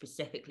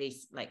specifically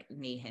like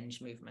knee hinge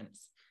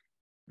movements.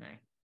 No.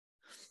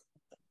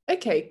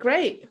 Okay,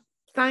 great.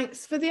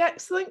 Thanks for the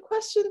excellent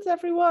questions,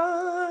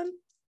 everyone.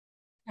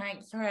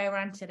 Thanks. Sorry, I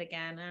ranted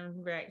again.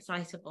 I'm very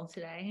excitable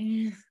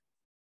today.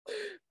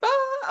 Bye.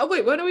 Oh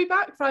wait, when are we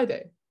back?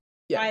 Friday.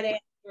 Yeah. Friday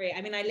at 3.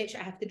 I mean, I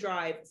literally have to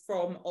drive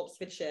from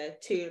Oxfordshire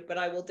but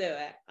I will do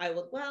it. I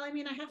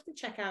have to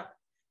check out.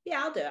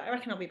 Yeah, I'll do it. I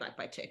reckon I'll be back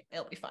by 2.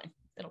 It'll be fine.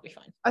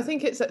 I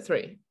think it's at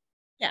 3.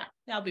 Yeah,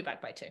 I'll be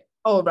back by 2.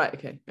 Oh, right.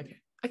 Okay.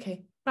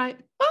 Right.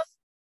 Bye.